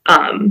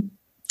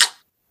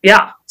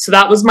 yeah. So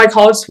that was my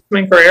college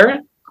swimming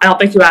career. I don't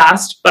think you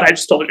asked, but I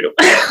just told you.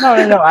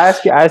 No. I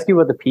asked you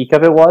what the peak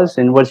of it was,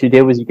 and what you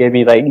did was you gave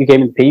me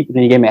the peak, and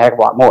then you gave me a heck of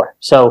a lot more.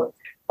 So,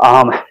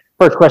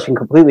 first question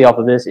completely off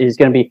of this is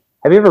going to be: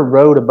 have you ever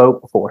rowed a boat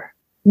before?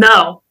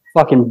 No.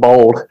 Fucking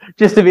bold.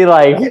 Just to be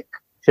like,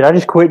 should I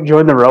just quit and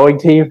join the rowing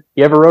team?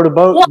 You ever rowed a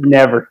boat? Well,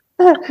 never.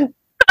 A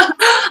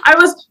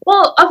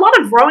lot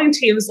of rowing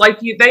teams, like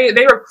they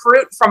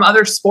recruit from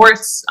other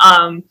sports,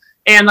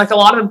 and like a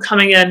lot of them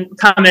come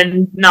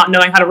in not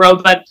knowing how to row.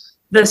 But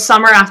this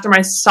summer after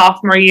my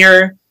sophomore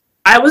year,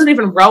 I wasn't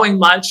even rowing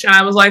much, and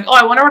I was like, oh,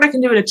 I wonder what I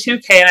can do in a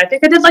 2K, and I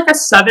think I did like a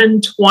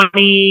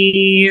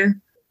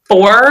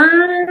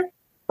 7:24,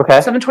 Okay,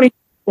 7:24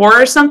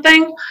 or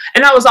something,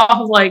 and that was off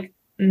of like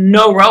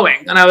no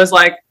rowing, and I was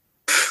like,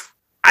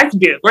 I could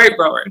be a great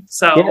rower.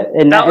 So yeah,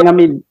 and I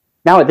mean,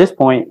 now at this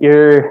point,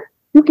 you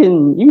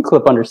can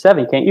clip under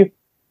 7, can't you?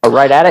 Or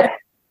right at it.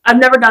 I've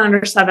never done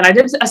under 7. I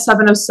did a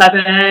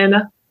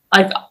 7:07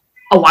 like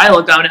a while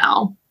ago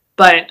now,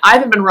 but I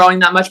haven't been rowing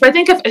that much. But I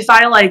think if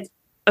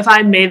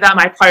I made that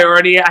my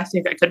priority, I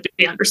think I could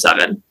be under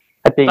 7.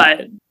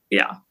 But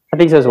yeah, I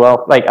think so as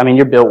well. Like, I mean,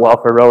 you're built well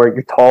for a rower.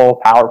 You're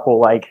tall, powerful.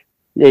 Like,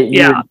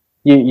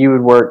 you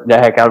would work the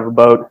heck out of a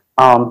boat.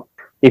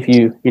 If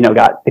you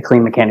got the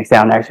clean mechanics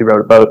down and actually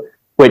rowed a boat,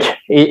 which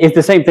is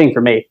the same thing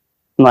for me.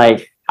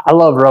 Like, I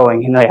love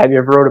rowing. And like, have you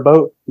ever rowed a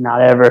boat?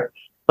 Not ever.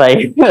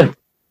 Like,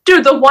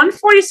 dude, the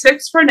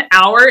 146 for an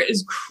hour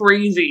is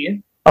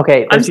crazy.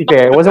 Okay, let's be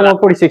fair. It wasn't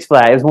 146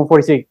 flat. It was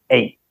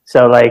 146.8.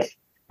 So like,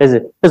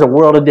 there's a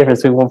world of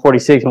difference between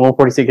 146 and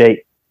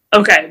 146.8.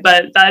 Okay,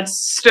 but that's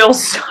still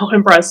so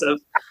impressive.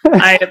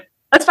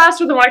 That's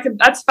faster than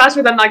That's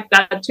faster than like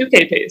that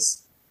 2K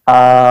pace.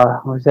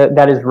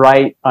 That is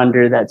right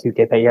under that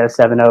 2K pace. Yeah,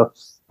 7.0.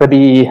 That'd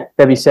be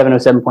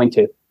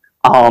 7:07.2.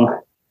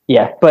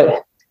 Yeah,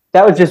 but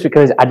that was just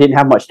because I didn't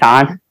have much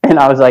time, and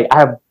I was like,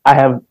 I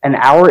have an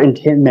hour and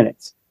 10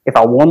 minutes. If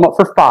I warm up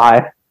for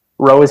 5,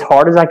 row as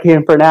hard as I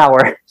can for an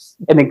hour,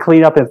 and then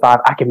clean up in 5,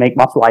 I can make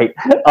my flight.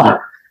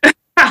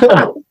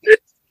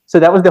 So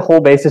that was the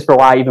whole basis for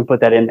why I even put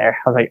that in there.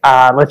 I was like,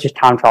 let's just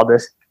time trial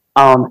this.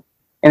 And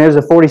there's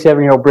a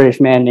 47-year-old British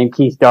man named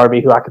Keith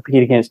Darby who I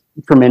compete against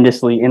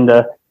tremendously in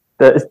the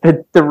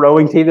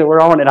rowing team that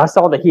we're on, and I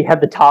saw that he had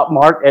the top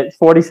mark at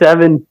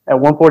 47 at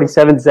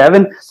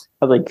 147.7. I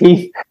was like,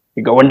 Keith,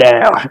 you're going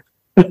down.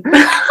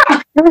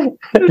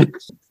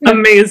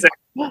 Amazing.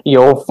 You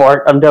old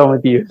fart. I'm done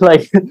with you.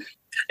 Like,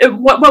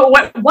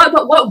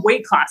 what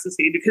weight class is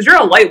he? Because you're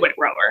a lightweight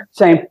rower.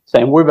 Same.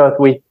 We're both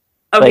he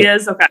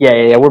is? Okay.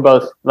 Yeah. We're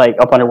both like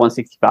up under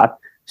 165.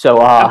 So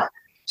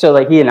so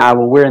like he and I,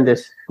 we're in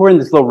this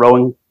little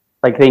rowing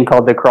like thing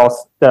called the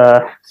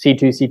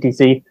C2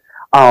 CTC.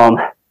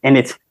 And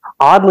it's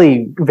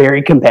oddly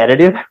very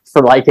competitive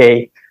for like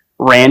a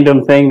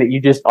random thing that you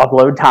just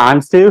upload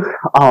times to.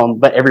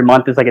 But every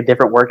month is like a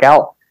different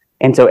workout.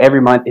 And so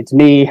every month it's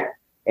me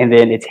and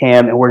then it's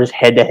him, and we're just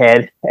head to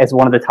head as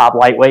one of the top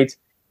lightweights.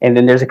 And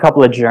then there's a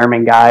couple of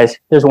German guys.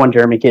 There's one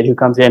German kid who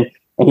comes in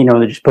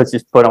and just puts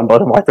his foot on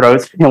both of our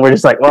throats. And we're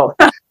just like, well,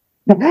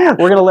 we're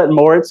going to let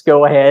Moritz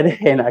go ahead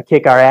and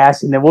kick our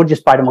ass, and then we'll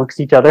just fight amongst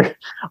each other.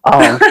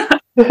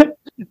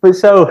 But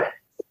so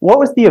what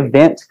was the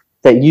event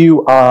that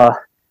you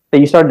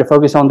started to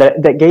focus on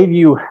that gave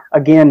you,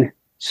 again,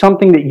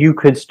 something that you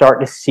could start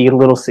to see a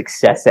little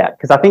success at?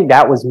 Because I think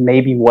that was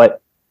maybe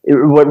what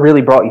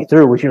really brought you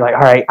through, was you're like,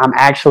 all right, I'm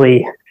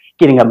actually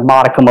getting a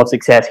modicum of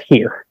success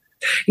here.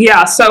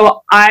 Yeah.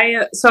 So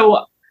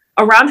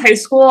around high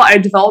school, I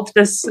developed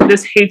this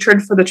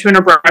hatred for the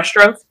 200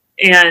 breaststroke,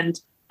 and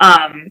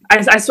I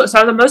was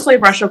mostly a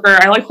breaststroker.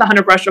 I liked the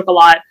 100 breaststroke a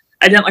lot.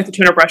 I didn't like the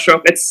 200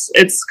 breaststroke.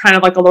 It's kind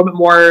of like a little bit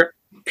more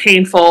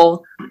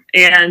painful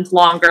and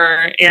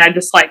longer, and I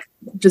just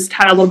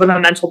had a little bit of a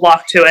mental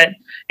block to it.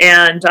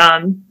 And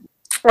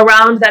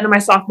around the end of my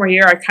sophomore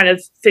year, I kind of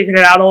figured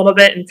it out a little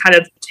bit and kind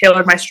of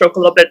tailored my stroke a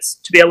little bit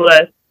to be able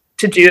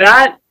to do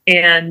that.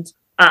 And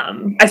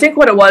I think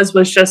what it was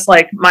just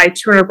like my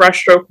 200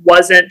 breaststroke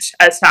wasn't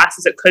as fast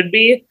as it could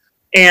be.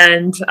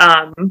 And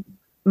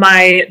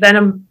my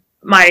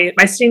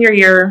senior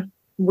year,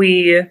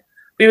 we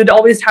would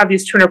always have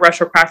these 200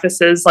 breaststroke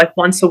practices like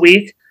once a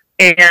week,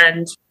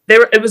 and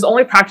it was the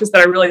only practice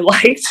that I really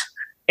liked,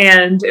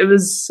 and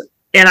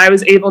I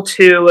was able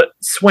to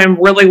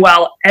swim really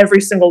well every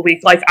single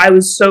week. Like, I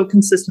was so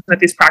consistent at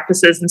these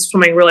practices and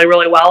swimming really,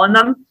 really well in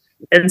them.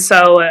 And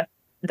so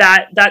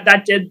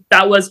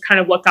that was kind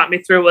of what got me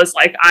through, was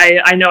like,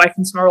 I know I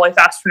can swim really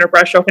fast in a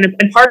breaststroke.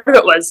 And part of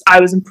it was I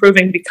was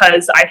improving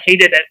because I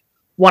hated it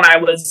when I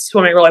was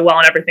swimming really well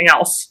and everything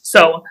else.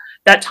 So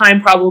that time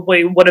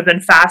probably would have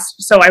been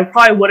fast. So I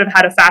probably would have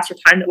had a faster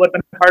time that would have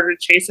been harder to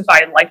chase if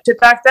I liked it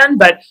back then.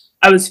 But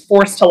I was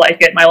forced to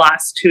like it my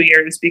last 2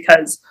 years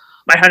because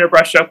my 100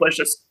 breaststroke was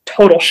just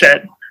total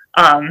shit.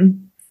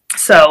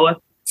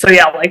 So So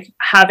yeah, like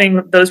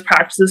having those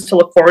practices to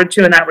look forward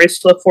to and that race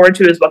to look forward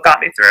to is what got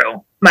me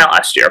through my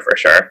last year for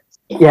sure.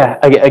 Yeah,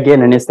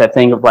 again, and it's that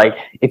thing of like,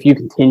 if you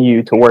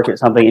continue to work at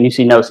something and you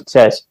see no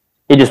success,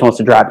 it just wants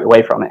to drive you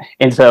away from it.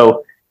 And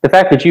so the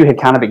fact that you had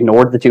kind of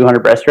ignored the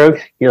 200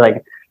 breaststroke, you're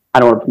like,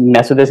 I don't want to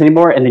mess with this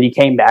anymore. And then you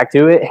came back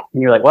to it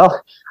and you're like,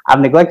 well, I've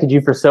neglected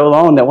you for so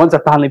long that once I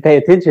finally pay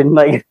attention,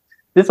 like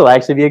this will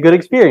actually be a good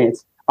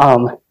experience.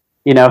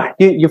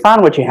 You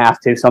find what you have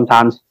to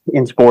sometimes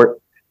in sport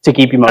to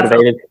keep you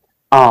motivated.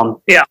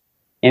 Yeah.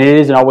 And it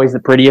isn't always the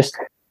prettiest,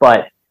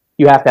 but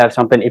you have to have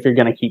something if you're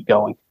going to keep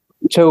going.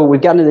 So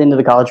we've gotten to the end of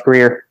the college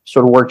career,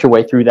 sort of worked your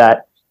way through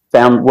that,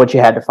 found what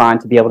you had to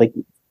find to be able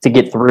to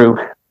get through.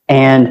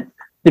 And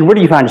then where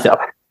do you find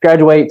yourself?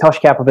 Graduate, toss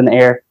your cap up in the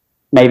air,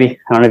 maybe.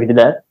 I don't know if you did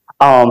that.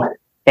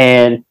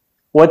 And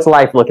what's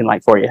life looking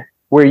like for you?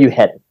 Where are you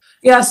headed?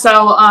 Yeah,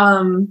 so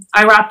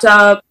I wrapped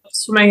up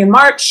swimming in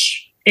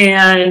March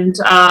and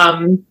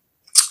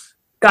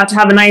got to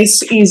have a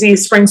nice, easy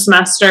spring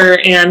semester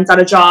and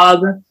got a job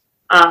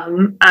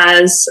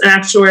as an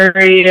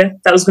actuary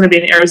that was going to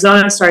be in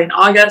Arizona starting in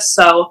August.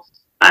 So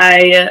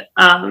I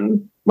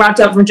wrapped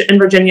up in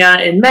Virginia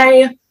in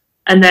May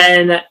and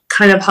then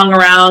kind of hung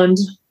around,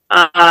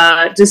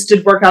 just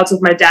did workouts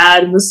with my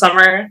dad in the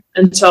summer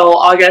until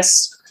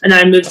August. And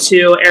then I moved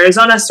to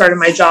Arizona, started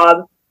my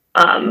job.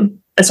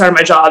 I started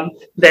my job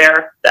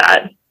there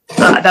that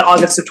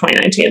August of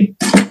 2019.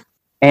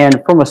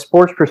 And from a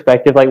sports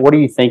perspective, like, what are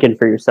you thinking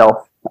for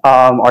yourself?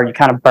 Are you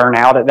kind of burnt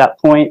out at that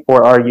point,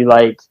 or are you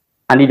like,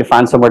 I need to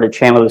find somewhere to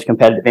channel this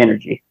competitive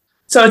energy?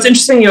 So it's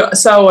interesting.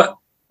 So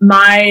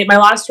my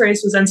last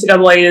race was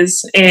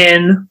NCAA's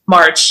in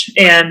March,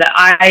 and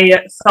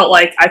I felt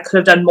like I could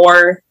have done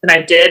more than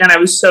I did, and I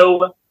was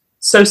so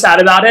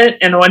sad about it.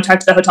 And I went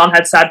back to the hotel and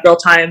had sad girl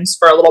times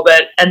for a little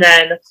bit, and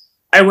then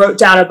I wrote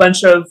down a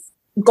bunch of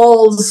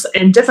goals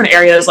in different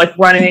areas like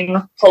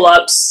running,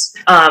 pull-ups,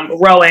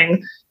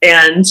 rowing,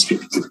 and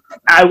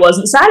I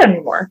wasn't sad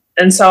anymore.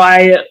 And so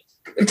I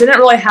didn't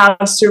really have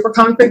super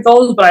concrete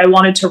goals, but I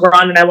wanted to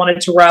run and I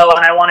wanted to row and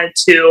I wanted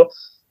to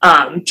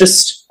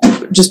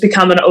just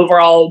become an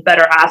overall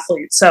better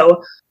athlete.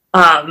 So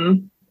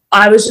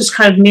I was just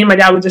kind of, me and my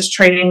dad were just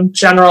training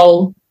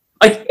general,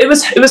 like it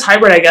was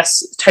hybrid, I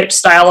guess, type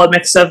style, a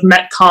mix of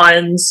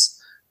Metcons,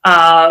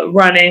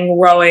 running,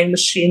 rowing,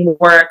 machine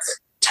work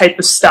type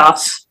of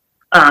stuff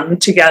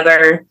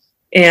together.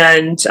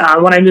 And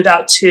when I moved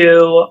out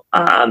to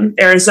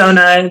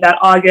Arizona that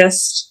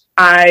August,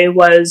 I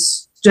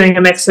was doing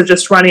a mix of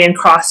just running and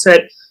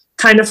CrossFit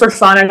kind of for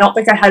fun. I don't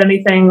think I had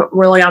anything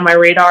really on my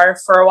radar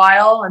for a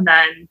while. And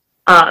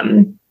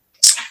then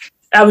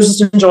I was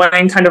just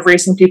enjoying kind of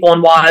racing people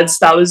in WODs.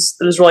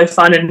 It was really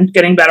fun and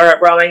getting better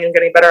at rowing and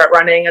getting better at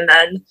running. And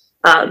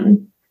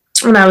then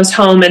when I was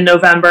home in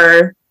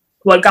November,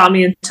 what got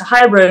me into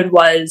hybrid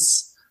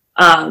was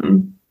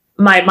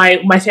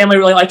my family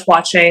really liked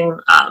watching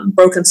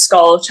Broken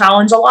Skull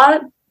Challenge a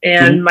lot,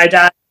 and my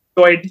dad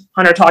enjoyed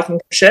Hunter talking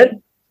shit.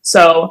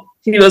 So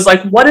he was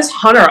like, "What is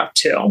Hunter up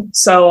to?"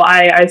 So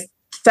I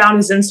found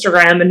his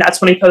Instagram, and that's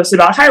when he posted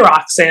about High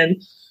Rocks,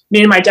 and me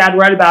and my dad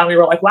read about it, and we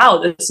were like, "Wow,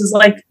 this is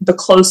like the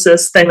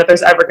closest thing that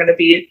there's ever going to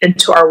be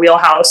into our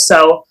wheelhouse."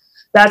 So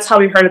that's how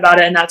we heard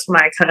about it, and that's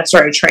when I kind of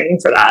started training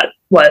for that.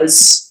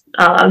 Was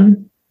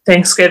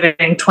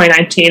Thanksgiving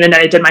 2019, and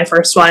then I did my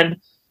first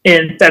one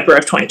in February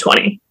of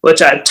 2020,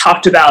 which I've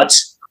talked about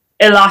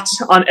a lot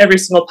on every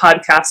single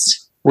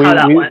podcast, how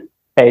that went.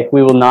 Hey,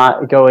 we will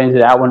not go into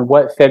that one.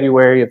 What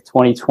February of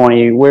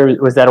 2020, where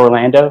was that,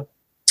 Orlando?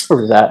 Where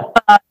was that?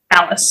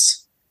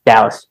 Dallas.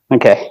 Dallas.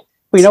 Okay.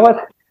 Well, you know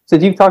what?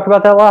 Since you've talked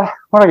about that a lot,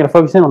 we're not going to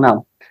focus in on that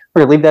one.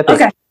 We're going to leave that there.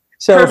 Okay.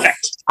 So,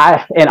 perfect.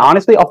 And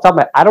honestly, off the top of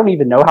my head, I don't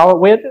even know how it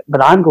went,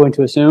 but I'm going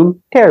to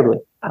assume terribly.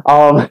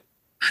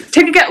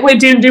 Take a guess. Wait,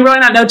 do you really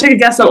not know? Take a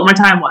guess at what my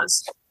time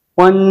was.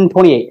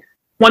 1:28.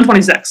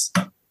 1:26.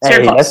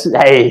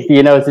 Hey,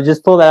 so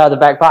just pull that out of the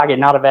back pocket.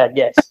 Not a bad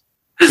guess.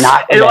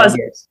 Not a bad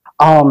guess.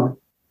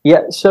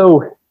 Yeah.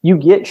 So you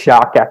get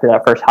shocked after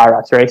that first High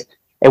Rocks race,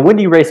 and when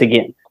do you race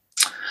again?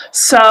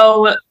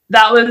 So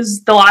that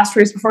was the last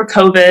race before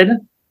COVID.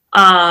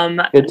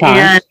 Good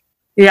times.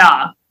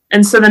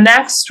 And so the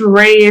next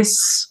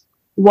race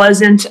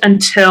wasn't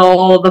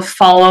until the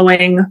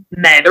following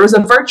May. There was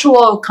a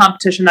virtual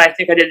competition that I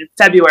think I did in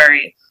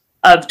February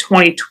of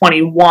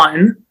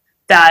 2021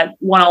 that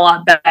went a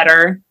lot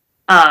better.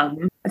 I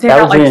think I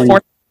got like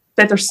 4th,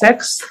 5th, or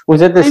 6th.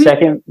 Was it the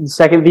second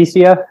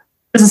VCF? It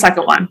was the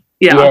second one.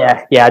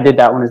 Yeah. Yeah, I did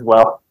that one as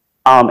well.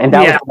 And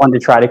that was the one to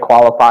try to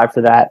qualify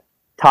for that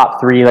top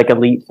 3 like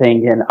elite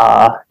thing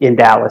in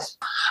Dallas.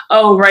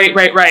 Oh, right.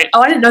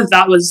 Oh, I didn't know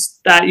that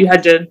was that you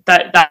had to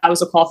that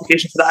was a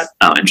qualification for that.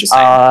 Oh, interesting.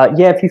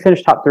 Yeah, if you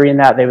finish top 3 in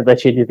that, they would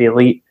let you do the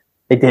elite.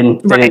 They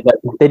didn't. Right.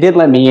 They did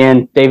let me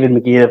in. David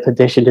McGee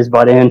petitioned his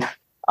butt in.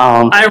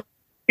 Oh my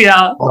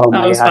God.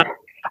 Fun.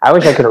 I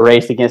wish I could have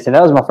raced against him.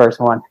 That was my first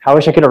one. I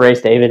wish I could have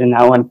raced David in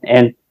that one,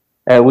 and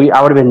I would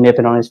have been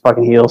nipping on his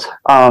fucking heels.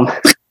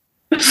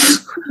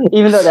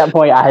 Even though at that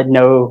point I had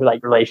no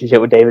like relationship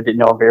with David, didn't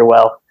know him very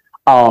well.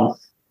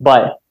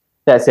 But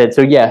that said,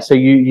 so yeah, so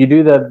you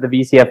do the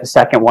VCF, the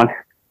second one,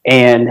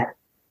 and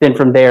then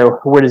from there,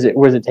 where does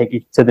it take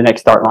you to the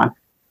next start line?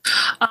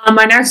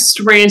 My next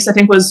race, I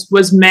think,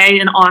 was May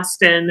in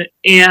Austin,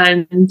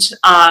 and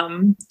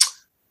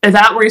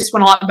that race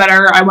went a lot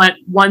better. I went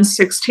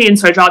 1:16,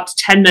 so I dropped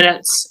 10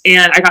 minutes,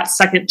 and I got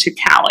second to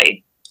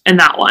Cali in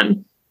that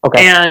one.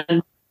 Okay.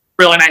 And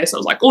really nice. I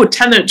was like, oh,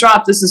 10-minute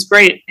drop. This is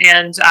great.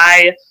 And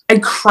I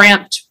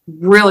cramped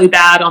really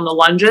bad on the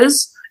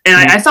lunges, and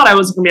I thought I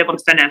wasn't going to be able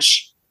to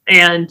finish.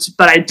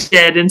 But I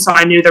did, and so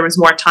I knew there was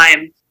more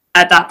time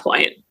at that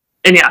point.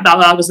 And yeah,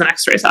 that was the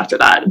next race after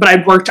that. But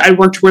I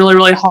worked really,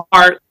 really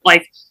hard.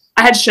 Like,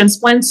 I had shin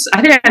splints.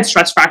 I think I had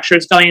stress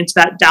fractures going into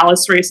that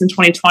Dallas race in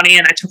 2020,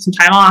 and I took some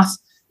time off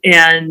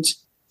and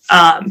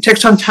took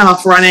some time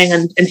off running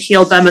and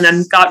healed them, and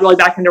then got really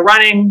back into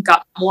running,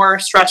 got more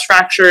stress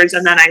fractures,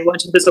 and then I went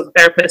to the physical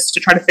therapist to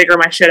try to figure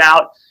my shit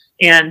out,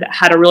 and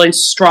had a really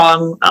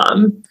strong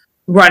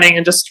running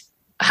and just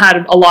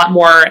had a lot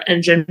more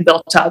engine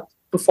built up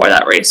before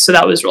that race. So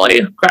that was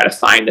really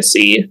gratifying to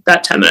see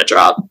that 10-minute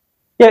drop.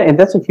 Yeah, and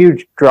that's a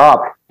huge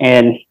drop.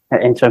 And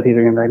some people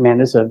are going to be like, man,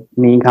 this is a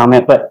mean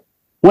comment, but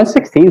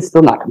 116 is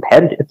still not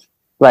competitive.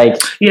 Like,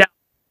 yeah,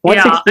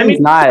 116 is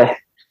not.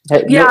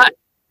 Yeah,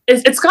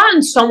 it's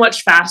gotten so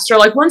much faster.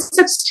 Like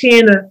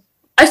 116,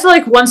 I feel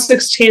like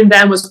 116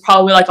 then was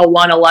probably like a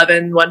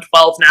 111,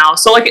 112 now.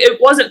 So like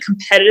it wasn't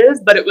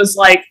competitive, but it was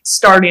like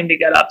starting to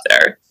get up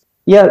there.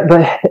 Yeah,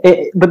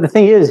 but the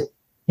thing is,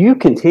 you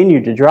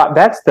continue to drop.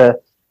 That's the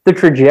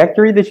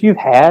trajectory that you've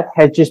had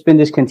has just been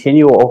this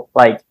continual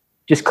like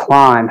just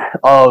climb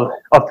of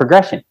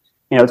progression.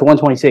 You know, it's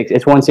 126,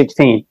 it's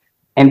 116.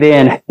 And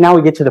then now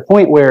we get to the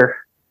point where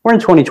we're in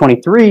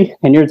 2023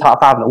 and you're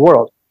top 5 in the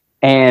world.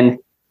 And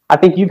I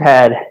think you've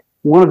had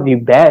one of the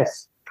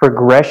best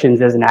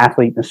progressions as an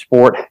athlete in the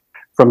sport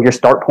from your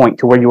start point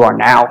to where you are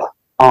now.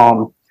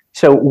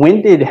 So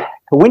when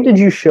did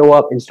you show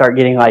up and start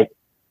getting like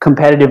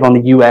competitive on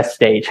the US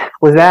stage?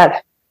 Was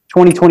that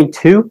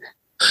 2022?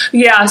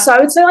 Yeah, so I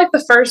would say like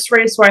the first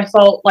race where I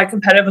felt like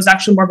competitive was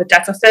actually more of a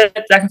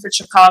DecaFit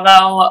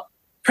Chicago.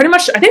 Pretty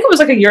much, I think it was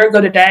like a year ago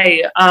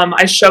today.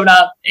 I showed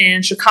up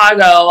in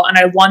Chicago and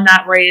I won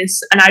that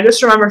race. And I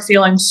just remember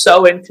feeling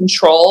so in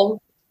control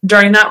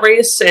during that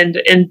race and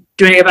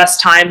doing a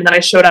best time. And then I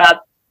showed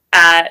up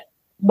at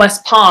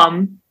West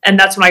Palm, and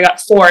that's when I got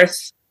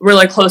 4th,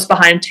 really close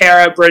behind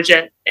Tara,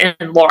 Bridget,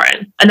 and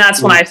Lauren. And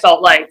that's when I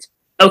felt like,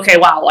 okay,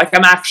 wow, like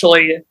I'm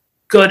actually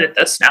good at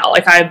this now.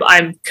 Like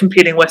I'm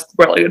competing with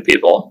really good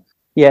people.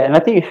 Yeah, and I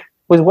think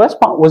was West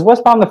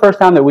Palm the first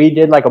time that we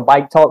did like a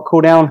bike talk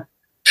cool down?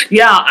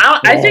 Yeah,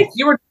 I think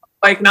you were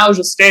like, and I was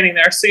just standing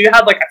there. So you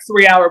had like a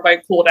 3-hour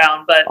bike cool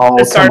down, but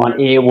come on,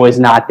 it was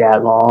not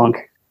that long.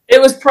 It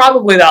was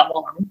probably that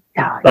long.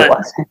 Yeah, it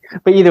wasn't.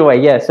 But either way,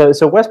 yeah.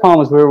 So West Palm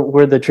is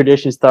where the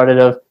tradition started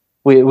of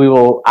I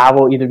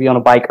will either be on a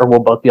bike or we'll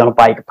both be on a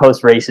bike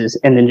post races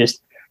and then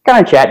just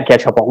kind of chat and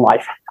catch up on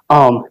life.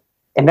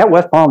 And that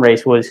West Palm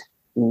race was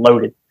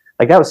loaded.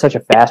 Like that was such a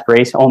fast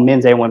race on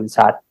men's and women's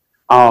side.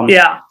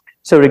 Yeah.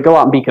 So to go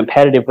out and be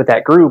competitive with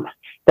that group,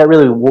 that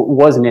really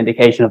was an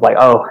indication of like,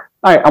 oh, all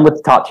right, I'm with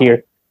the top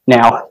tier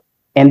now.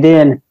 And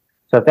then,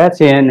 so if that's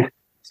in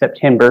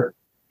September,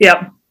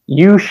 yep,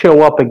 you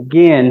show up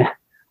again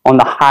on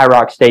the High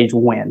Rock stage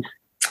when?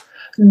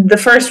 The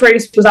first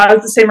race was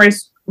the same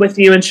race with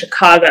you in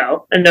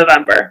Chicago in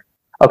November.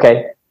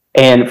 Okay.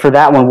 And for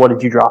that one, what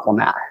did you drop on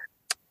that?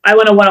 I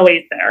went a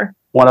 108 there.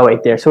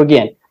 108 there. So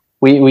again,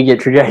 we get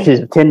trajectories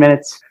of 10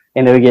 minutes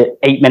and then we get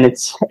 8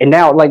 minutes. And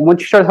now, like,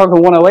 once you start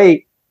talking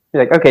 108,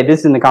 you're like, okay, this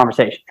is in the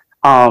conversation.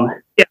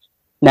 Yeah.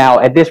 Now,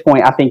 at this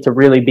point, I think to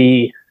really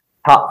be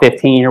top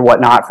 15 or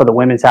whatnot for the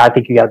women's side, I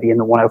think you got to be in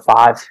the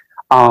 105s.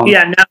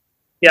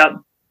 Yeah.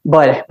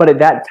 But at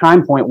that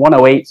time point,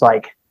 108 is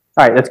like,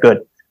 all right, that's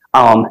good.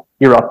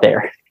 You're up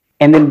there.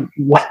 And then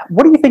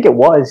what do you think it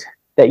was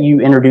that you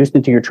introduced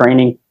into your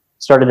training,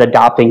 started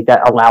adopting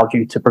that allowed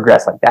you to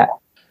progress like that?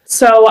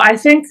 So I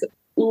think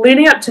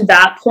leading up to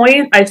that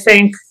point, I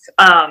think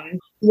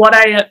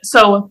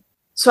so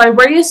I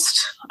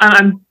raced,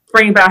 I'm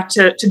bringing back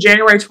to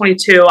January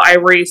 22, I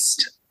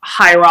raced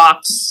High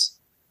Rocks,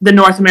 the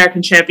North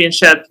American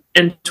Championship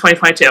in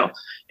 2022.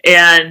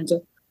 And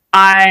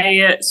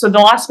so the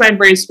last time I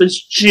raced was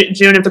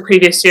June of the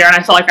previous year, and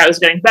I felt like I was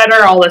getting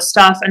better, all this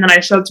stuff. And then I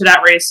showed up to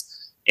that race,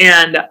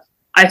 and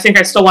I think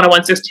I still won a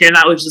 116, and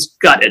I was just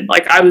gutted.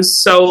 Like, I was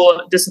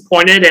so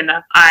disappointed, and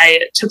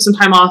I took some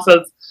time off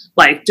of,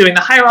 like, doing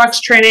the High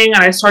Rocks training,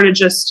 and I started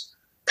just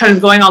kind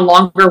of going on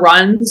longer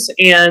runs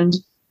and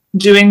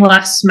doing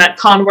less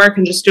Metcon work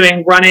and just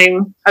doing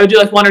running. I would do,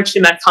 like, 1 or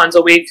 2 Metcons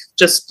a week,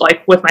 just,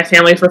 like, with my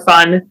family for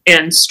fun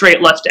and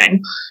straight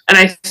lifting. And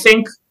I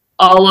think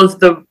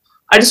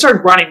I just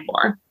started running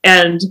more,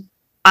 and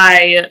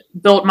I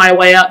built my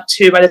way up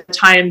to, by the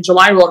time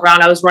July rolled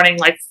around, I was running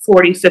like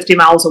 40, 50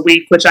 miles a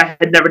week, which I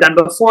had never done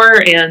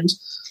before. And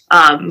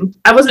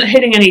I wasn't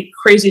hitting any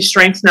crazy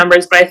strength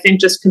numbers, but I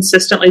think just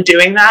consistently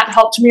doing that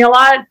helped me a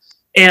lot.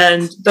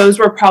 And those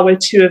were probably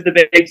 2 of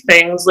the big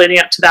things leading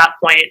up to that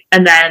point.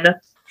 And then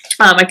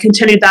I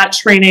continued that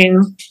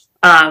training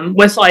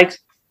with like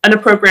an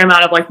appropriate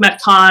amount of like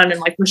Metcon and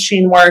like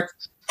machine work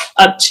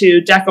up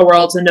to DECA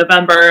Worlds in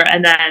November.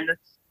 And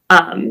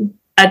then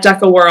at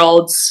DECA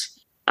Worlds,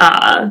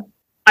 I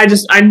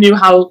knew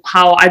how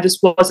I just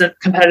wasn't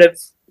competitive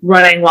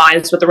running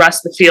wise with the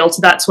rest of the field. So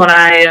that's when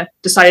I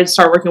decided to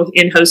start working with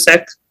Ian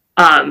Hosick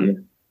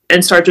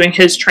and start doing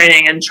his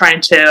training and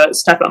trying to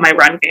step up my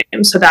run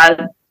game. So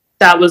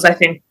that was, I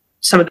think,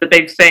 some of the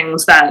big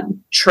things that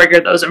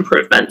triggered those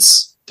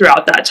improvements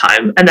throughout that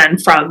time. And then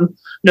from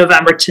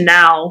November to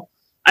now,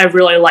 I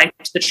really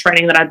liked the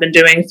training that I've been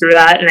doing through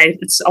that. And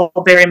it's all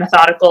very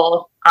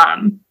methodical.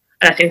 And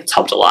I think it's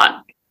helped a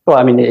lot. Well,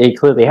 I mean, it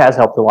clearly has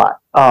helped a lot.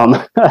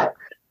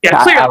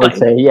 Yeah, clearly. I would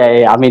say,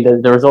 yeah. I mean,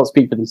 the results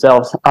speak for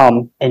themselves.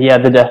 And yeah,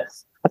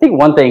 I think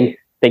one thing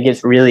that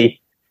gets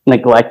really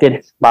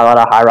neglected by a lot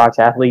of high rocks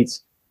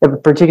athletes,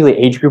 particularly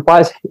age group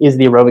wise, is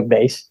the aerobic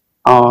base.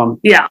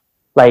 Yeah.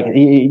 Like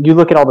you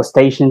look at all the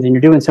stations and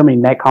you're doing so many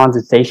metcons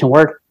and station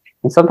work,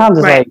 and sometimes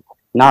it's like,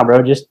 nah,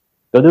 bro, just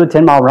go do a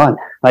 10-mile run.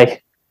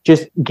 Like,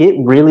 just get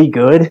really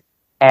good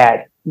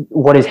at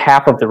what is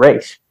half of the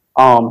race.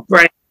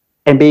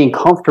 And being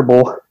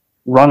comfortable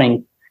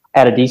running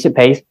at a decent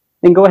pace,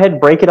 then go ahead and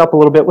break it up a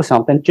little bit with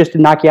something just to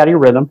knock you out of your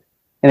rhythm,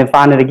 and then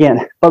find it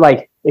again. But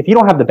like, if you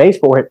don't have the base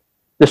for it,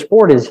 the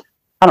sport is,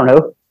 I don't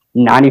know,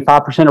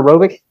 95%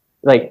 aerobic.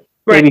 Like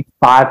maybe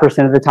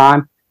 5% of the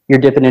time you're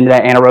dipping into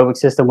that anaerobic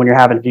system when you're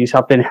having to do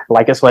something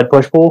like a sled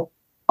push pull.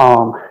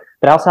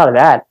 But outside of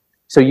that,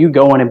 so you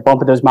going and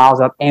bumping those miles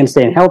up and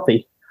staying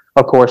healthy,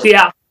 of course.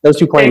 Yeah, those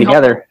two playing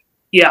together.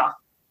 Yeah,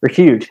 are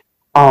huge.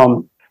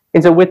 And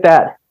so with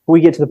that,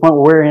 we get to the point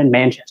where we're in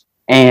Manchester.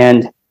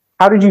 And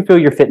how did you feel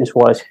your fitness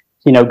was,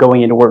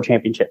 going into World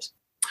Championships?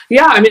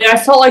 Yeah, I mean, I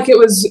felt like it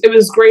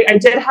was great. I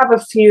did have a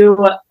few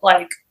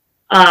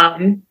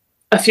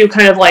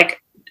kind of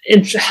like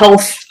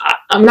health.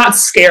 I'm not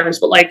scares,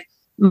 but like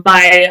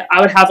I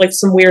would have like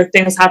some weird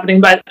things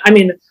happening. But I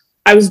mean,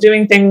 I was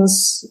doing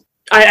things.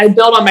 I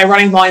built on my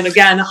running volume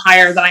again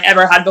higher than I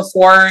ever had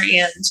before,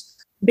 and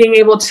being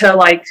able to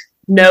like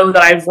know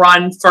that I've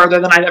run further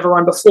than I've ever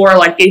run before,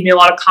 like gave me a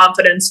lot of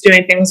confidence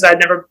doing things that I'd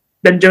never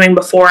been doing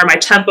before. My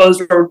tempo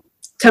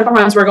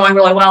runs were going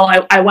really well.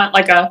 I went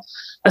like a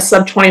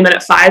sub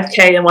 20-minute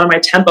 5K in one of my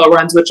tempo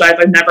runs, which I've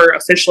never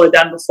officially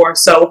done before.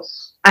 So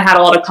I had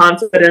a lot of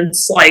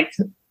confidence, like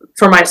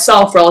for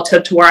myself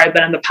relative to where I've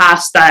been in the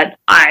past, that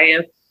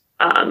I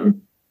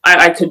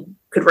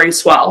could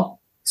race well.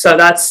 So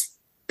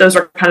those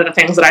are kind of the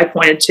things that I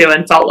pointed to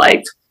and felt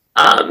like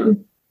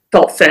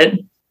felt fit.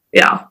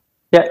 Yeah.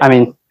 Yeah, I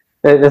mean,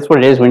 that's what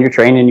it is when you're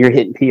training. You're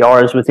hitting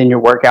PRs within your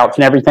workouts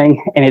and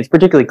everything, and it's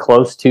particularly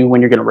close to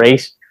when you're going to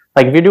race.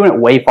 Like, if you're doing it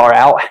way far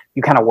out,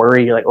 you kind of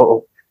worry. You're like,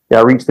 oh, did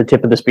I reach the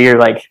tip of the spear,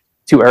 like,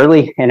 too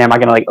early? And am I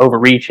going to, like,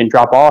 overreach and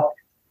drop off?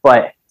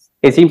 But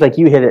it seems like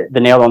you hit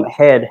the nail on the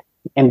head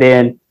and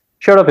then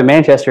showed up in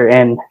Manchester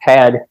and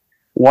had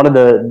one of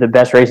the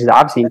best races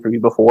I've seen from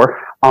you before.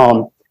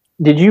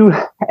 Did you,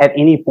 at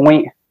any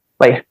point,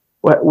 like,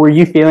 were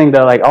you feeling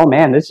like, oh,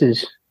 man, this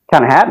is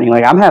kind of happening?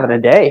 Like, I'm having a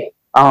day.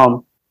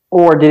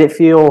 Or did it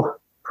feel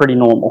pretty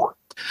normal?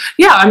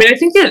 Yeah, I mean, I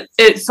think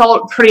it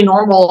felt pretty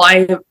normal.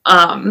 I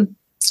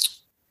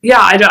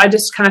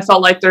just kind of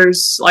felt like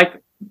there's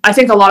like, I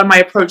think a lot of my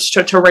approach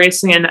to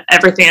racing and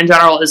everything in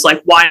general is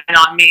like, why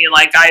not me?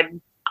 Like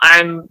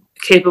I'm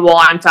capable,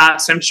 I'm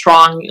fast, I'm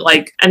strong.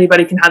 Like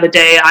anybody can have a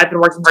day. I've been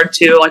working hard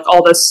too. Like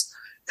all this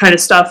kind of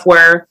stuff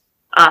where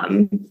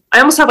I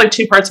almost have like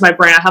two parts of my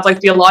brain. I have like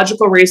the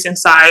illogical racing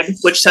side,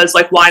 which says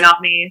like, why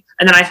not me?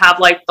 And then I have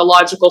like the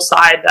logical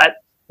side that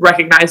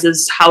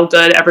recognizes how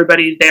good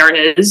everybody there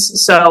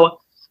is. So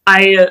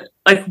I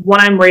like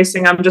when I'm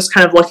racing, I'm just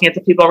kind of looking at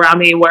the people around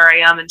me where I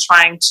am and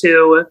trying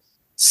to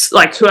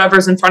like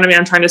whoever's in front of me,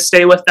 I'm trying to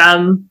stay with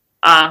them.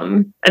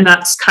 And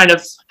that's kind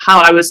of how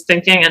I was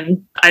thinking.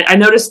 And I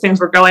noticed things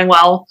were going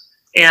well.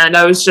 And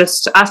I was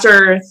just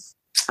after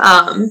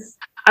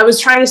I was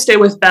trying to stay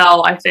with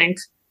Belle, I think,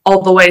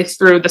 all the way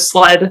through the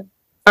sled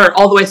or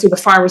all the way through the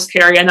farmer's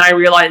carry. And I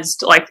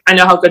realized like, I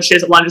know how good she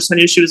is at lunges. So I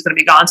knew she was going to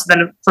be gone. So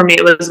then for me,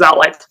 it was about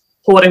like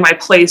holding my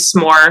place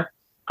more.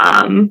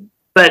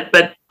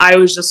 But I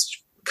was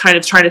just kind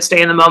of trying to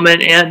stay in the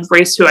moment and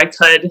race who I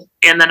could.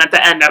 And then at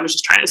the end, I was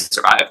just trying to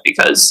survive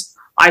because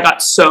I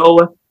got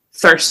so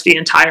thirsty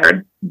and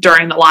tired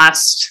during the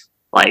last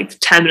like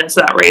 10 minutes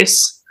of that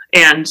race.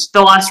 And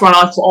the last run,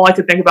 all I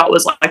could think about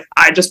was like,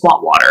 I just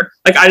want water.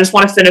 Like, I just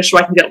want to finish so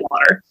I can get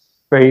water.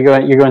 Where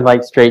you're going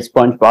like straight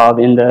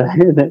SpongeBob in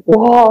the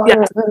water.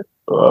 Yeah.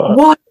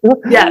 What?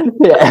 Yeah.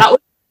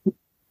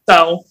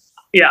 So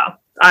yeah,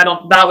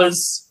 that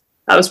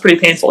was pretty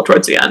painful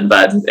towards the end,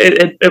 but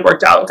it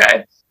worked out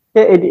okay.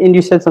 Yeah, and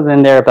you said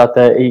something there about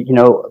the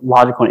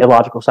logical and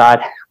illogical side.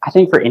 I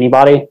think for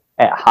anybody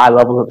at high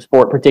levels of the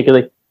sport,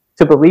 particularly,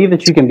 to believe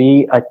that you can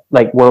be a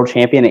like world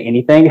champion at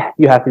anything,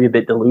 you have to be a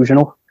bit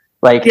delusional.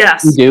 Like,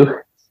 yes, you do.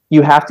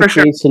 You have to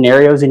create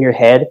scenarios in your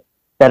head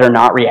that are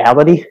not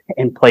reality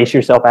and place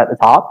yourself at the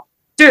top.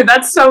 Dude,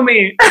 that's so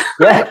me.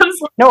 Yeah.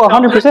 No,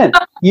 100%.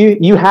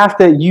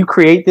 You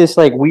create this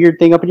like weird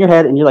thing up in your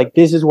head and you're like,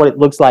 this is what it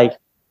looks like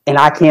and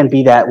I can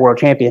be that world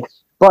champion.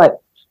 But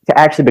to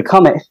actually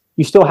become it,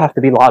 you still have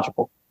to be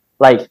logical.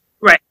 Like,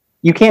 right.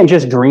 You can't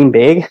just dream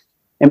big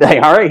and be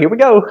like, all right, here we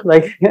go.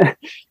 Like,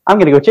 I'm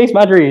going to go chase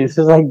my dreams.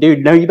 It's like,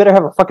 dude, no, you better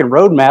have a fucking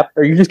roadmap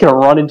or you're just going to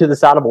run into the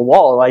side of a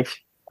wall. Like,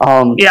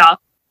 yeah.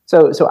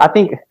 So I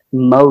think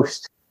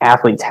most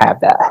athletes have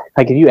that.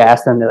 Like, if you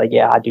ask them, they're like,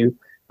 yeah, I do.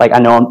 Like, I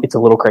know it's a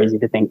little crazy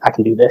to think I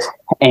can do this.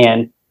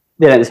 And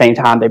then at the same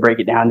time, they break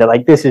it down. They're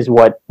like, this is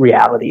what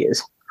reality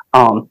is.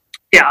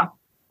 Yeah.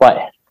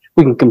 But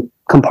we can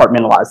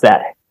compartmentalize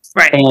that.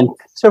 Right. And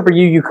so for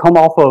you, you come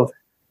off of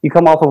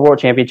world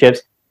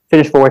championships,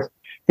 finish fourth.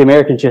 The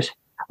Americans just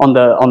on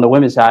the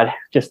women's side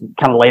just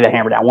kind of lay the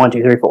hammer down. 1,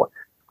 2, 3, 4.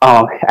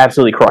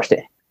 Absolutely crushed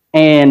it.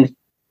 And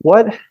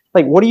what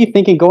are you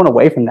thinking going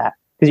away from that?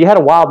 Because you had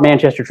a wild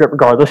Manchester trip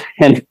regardless,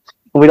 and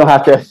we don't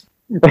have to.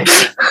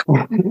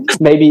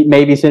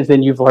 maybe since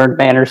then you've learned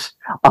manners.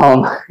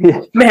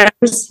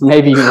 Manners.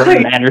 Maybe you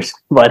learned manners,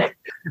 but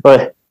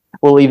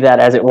we'll leave that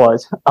as it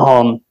was.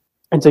 And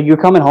so you're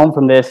coming home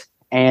from this,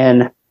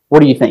 and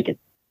what are you thinking?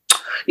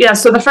 Yeah,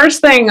 so the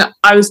first thing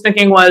I was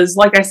thinking was,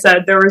 like I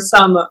said, there was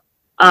some,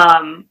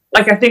 I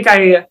think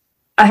I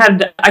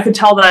could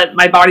tell that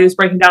my body was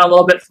breaking down a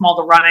little bit from all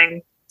the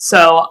running.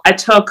 So I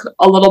took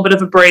a little bit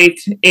of a break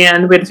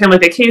and we had a family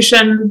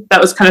vacation that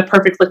was kind of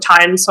perfectly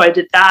timed. So I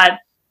did that.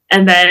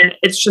 And then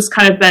it's just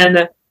kind of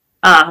been,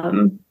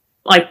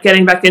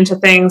 getting back into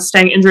things,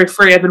 staying injury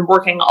free. I've been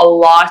working a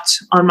lot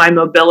on my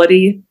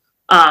mobility.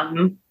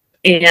 And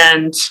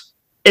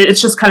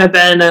it's just kind of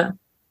been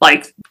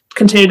like,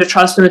 continue to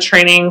trust in the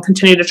training,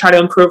 continue to try to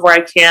improve where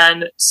I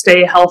can,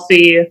 stay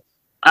healthy.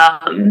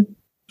 And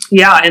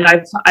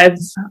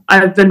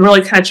I've been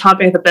really kind of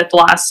chomping at the bit the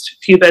last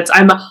few bits.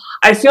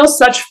 I feel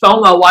such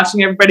FOMO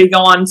watching everybody go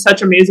on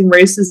such amazing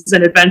races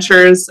and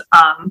adventures.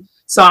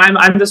 So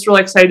I'm just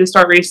really excited to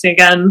start racing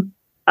again.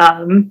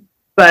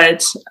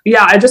 But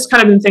yeah, I just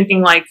kind of been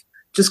thinking like,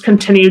 just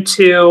continue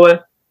to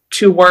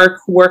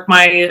work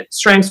my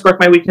strengths, work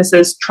my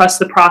weaknesses, trust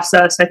the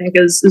process, I think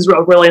is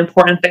a really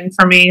important thing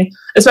for me,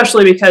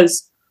 especially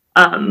because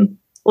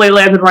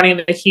lately I've been running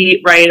the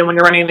heat, right? And when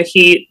you're running the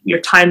heat, your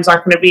times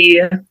aren't going to be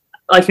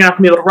like, you're not going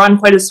to be able to run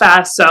quite as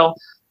fast. So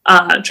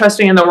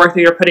trusting in the work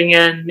that you're putting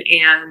in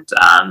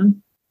and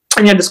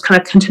yeah, just kind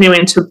of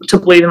continuing to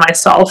believe in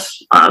myself,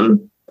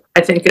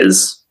 I think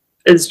is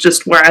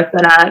just where I've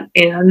been at.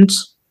 And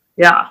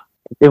yeah.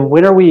 And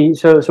when are we,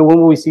 so when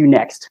will we see you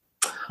next?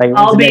 Like,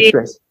 I'll be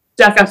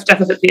DECA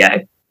PA.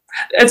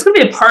 It's going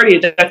to be a party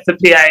at DECA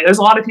PA. There's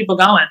a lot of people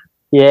going.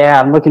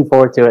 Yeah, I'm looking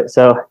forward to it.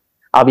 So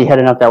I'll be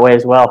heading up that way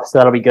as well. So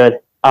that'll be good.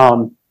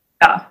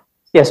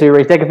 Yeah, so you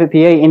race DECA PA.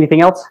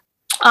 Anything else?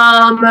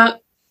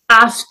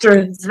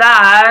 After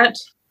that,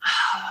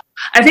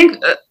 I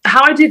think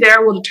how I do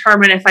there will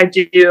determine if I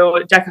do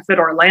DECA Fit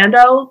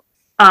Orlando.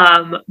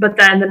 But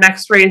then the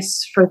next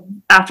race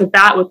after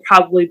that would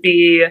probably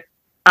be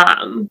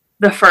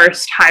the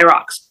first High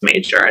Rocks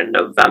major in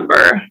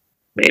November,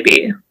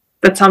 maybe.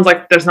 That sounds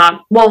like there's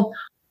not, well,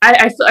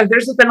 I feel like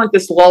there's been like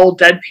this lull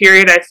dead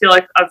period, I feel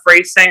like, of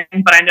racing,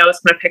 but I know it's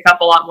going to pick up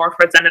a lot more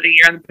towards the end of the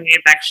year and the beginning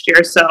of next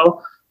year.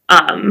 So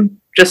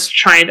just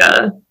trying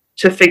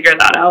to figure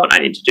that out. I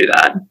need to do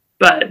that.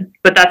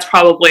 But that's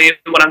probably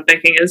what I'm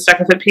thinking is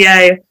DECA Fit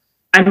PA.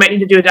 I might need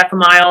to do a DECA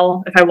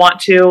mile if I want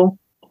to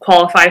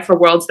qualify for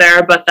Worlds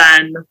there. But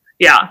then,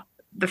 yeah,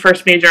 the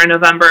first major in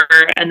November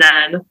and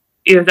then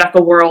either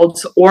DECA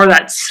Worlds or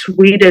that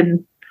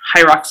Sweden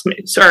High Rocks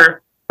major.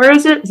 Or where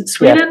is it? Is it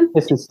Sweden?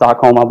 Yeah, it's in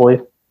Stockholm, I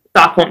believe.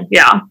 Stockholm,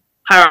 yeah.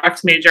 High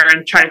Rocks major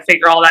and try to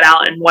figure all that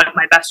out and what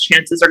my best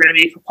chances are going to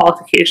be for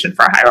qualification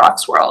for High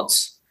Rocks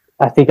Worlds.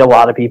 I think a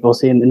lot of people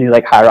seeing the new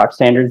like High Rock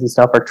standards and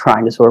stuff are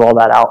trying to sort all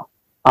that out.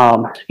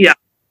 Yeah.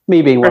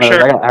 Me being one of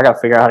those, I got to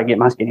figure out how to get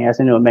my skinny ass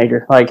into a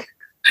major. Like,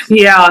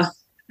 yeah.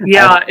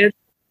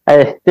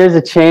 There's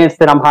a chance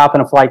that I'm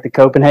hopping a flight to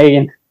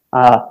Copenhagen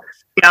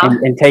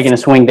and taking a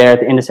swing there at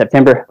the end of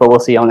September, but we'll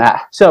see on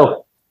that.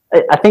 So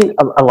I think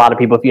a lot of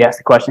people, if you ask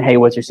the question, hey,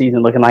 what's your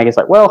season looking like? It's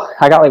like, well,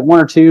 I got like 1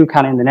 or 2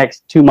 kind of in the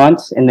next 2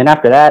 months. And then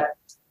after that,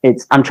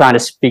 I'm trying to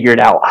figure it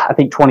out. I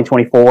think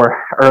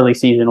 2024 early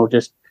season will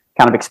just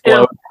kind of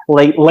explode.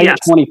 Late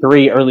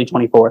 23, early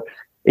 24.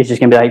 It's just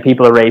going to be like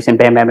people are racing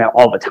bam, bam, bam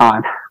all the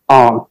time.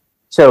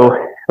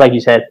 So like you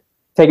said,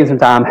 taking some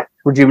time,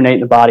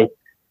 rejuvenating the body,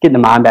 getting the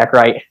mind back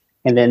right,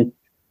 and then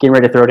getting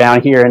ready to throw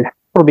down here. And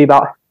it'll be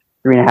about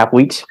 3.5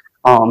 weeks.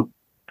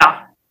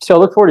 So I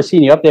look forward to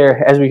seeing you up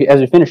there as we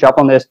finish up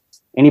on this.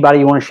 Anybody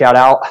you want to shout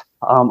out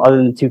other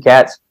than the 2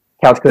 cats,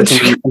 Couch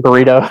Cushion and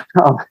Burrito?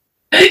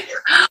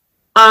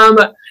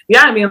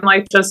 Yeah, I mean,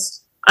 like,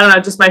 just, I don't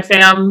know, just my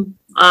fam.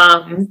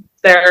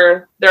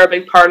 They're a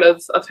big part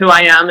of who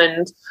I am,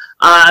 and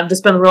I've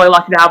just been really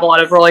lucky to have a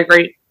lot of really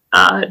great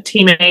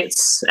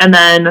teammates. And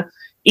then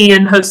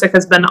Ian Hosick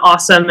has been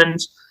awesome, and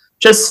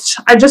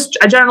I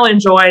generally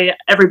enjoy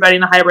everybody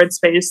in the hybrid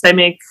space. They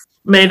make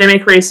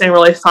racing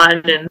really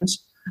fun, and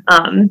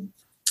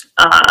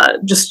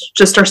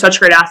just are such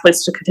great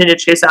athletes to continue to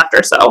chase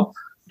after. So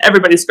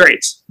everybody's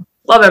great.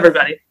 Love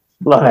everybody.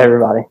 Love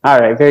everybody. All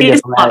right, very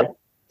diplomatic.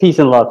 Peace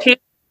and love.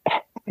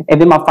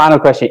 And then my final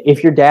question: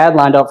 if your dad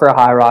lined up for a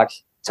High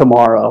Rocks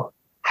tomorrow,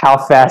 how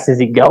fast is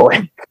he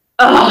going?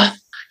 I'm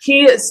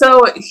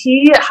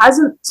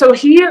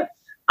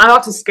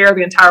about to scare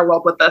the entire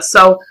world with this.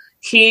 So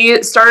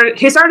he started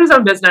his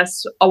own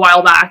business a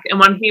while back, and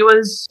when he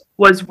was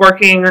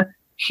working,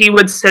 he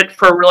would sit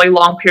for really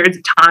long periods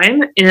of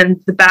time,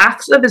 and the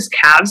backs of his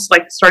calves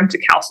started to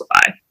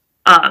calcify.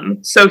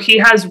 So he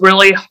has a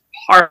really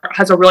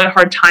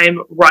hard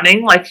time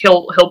running. Like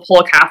he'll pull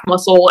a calf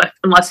muscle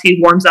unless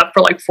he warms up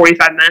for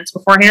 45 minutes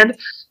beforehand.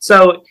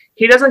 So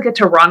he doesn't get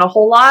to run a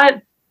whole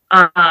lot,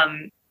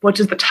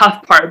 which is the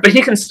tough part. But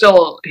he's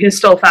still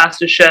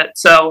fast as shit.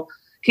 So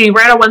he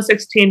ran a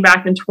 116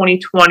 back in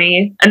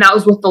 2020, and that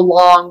was with the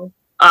long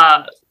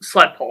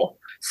sled pull.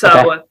 So,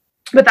 okay.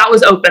 But that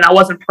was open. I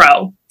wasn't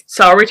pro.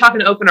 So are we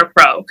talking open or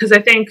pro? Because I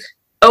think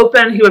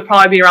open he would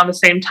probably be around the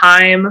same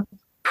time.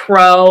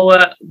 Pro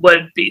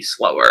would be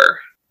slower.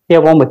 Yeah,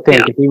 one would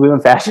think if he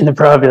went faster than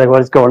pro, I'd be like,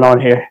 what is going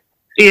on here?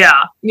 Yeah.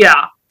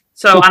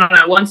 So I don't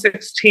know,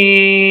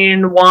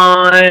 116,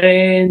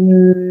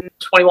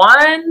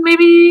 121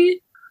 maybe?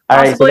 All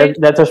right, so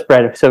that's our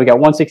spread. So we got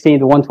 116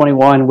 to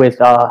 121 with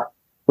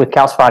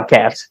calcified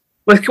calves.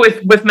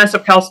 With messed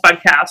up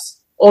calcified calves.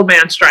 Old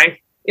man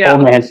strength. Yeah.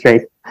 Old man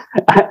strength.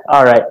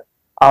 All right.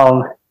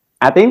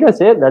 I think that's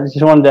it. I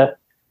just wanted to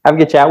have a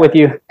good chat with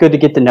you. Good to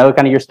get to know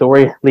kind of your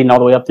story leading all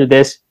the way up through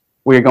this.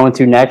 We're going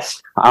to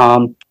next.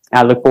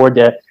 I look forward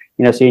to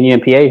seeing you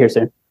in PA here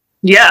soon.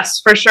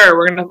 Yes, for sure.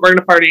 We're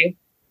gonna party.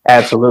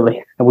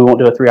 Absolutely, and we won't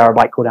do a 3-hour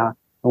bike cool down.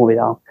 It won't be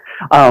down.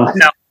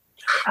 No.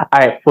 All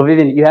right. Well,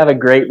 Vivian, you have a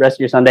great rest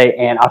of your Sunday,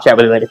 and I'll chat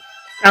with you later.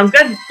 Sounds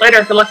good.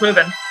 Later. Good luck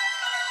moving.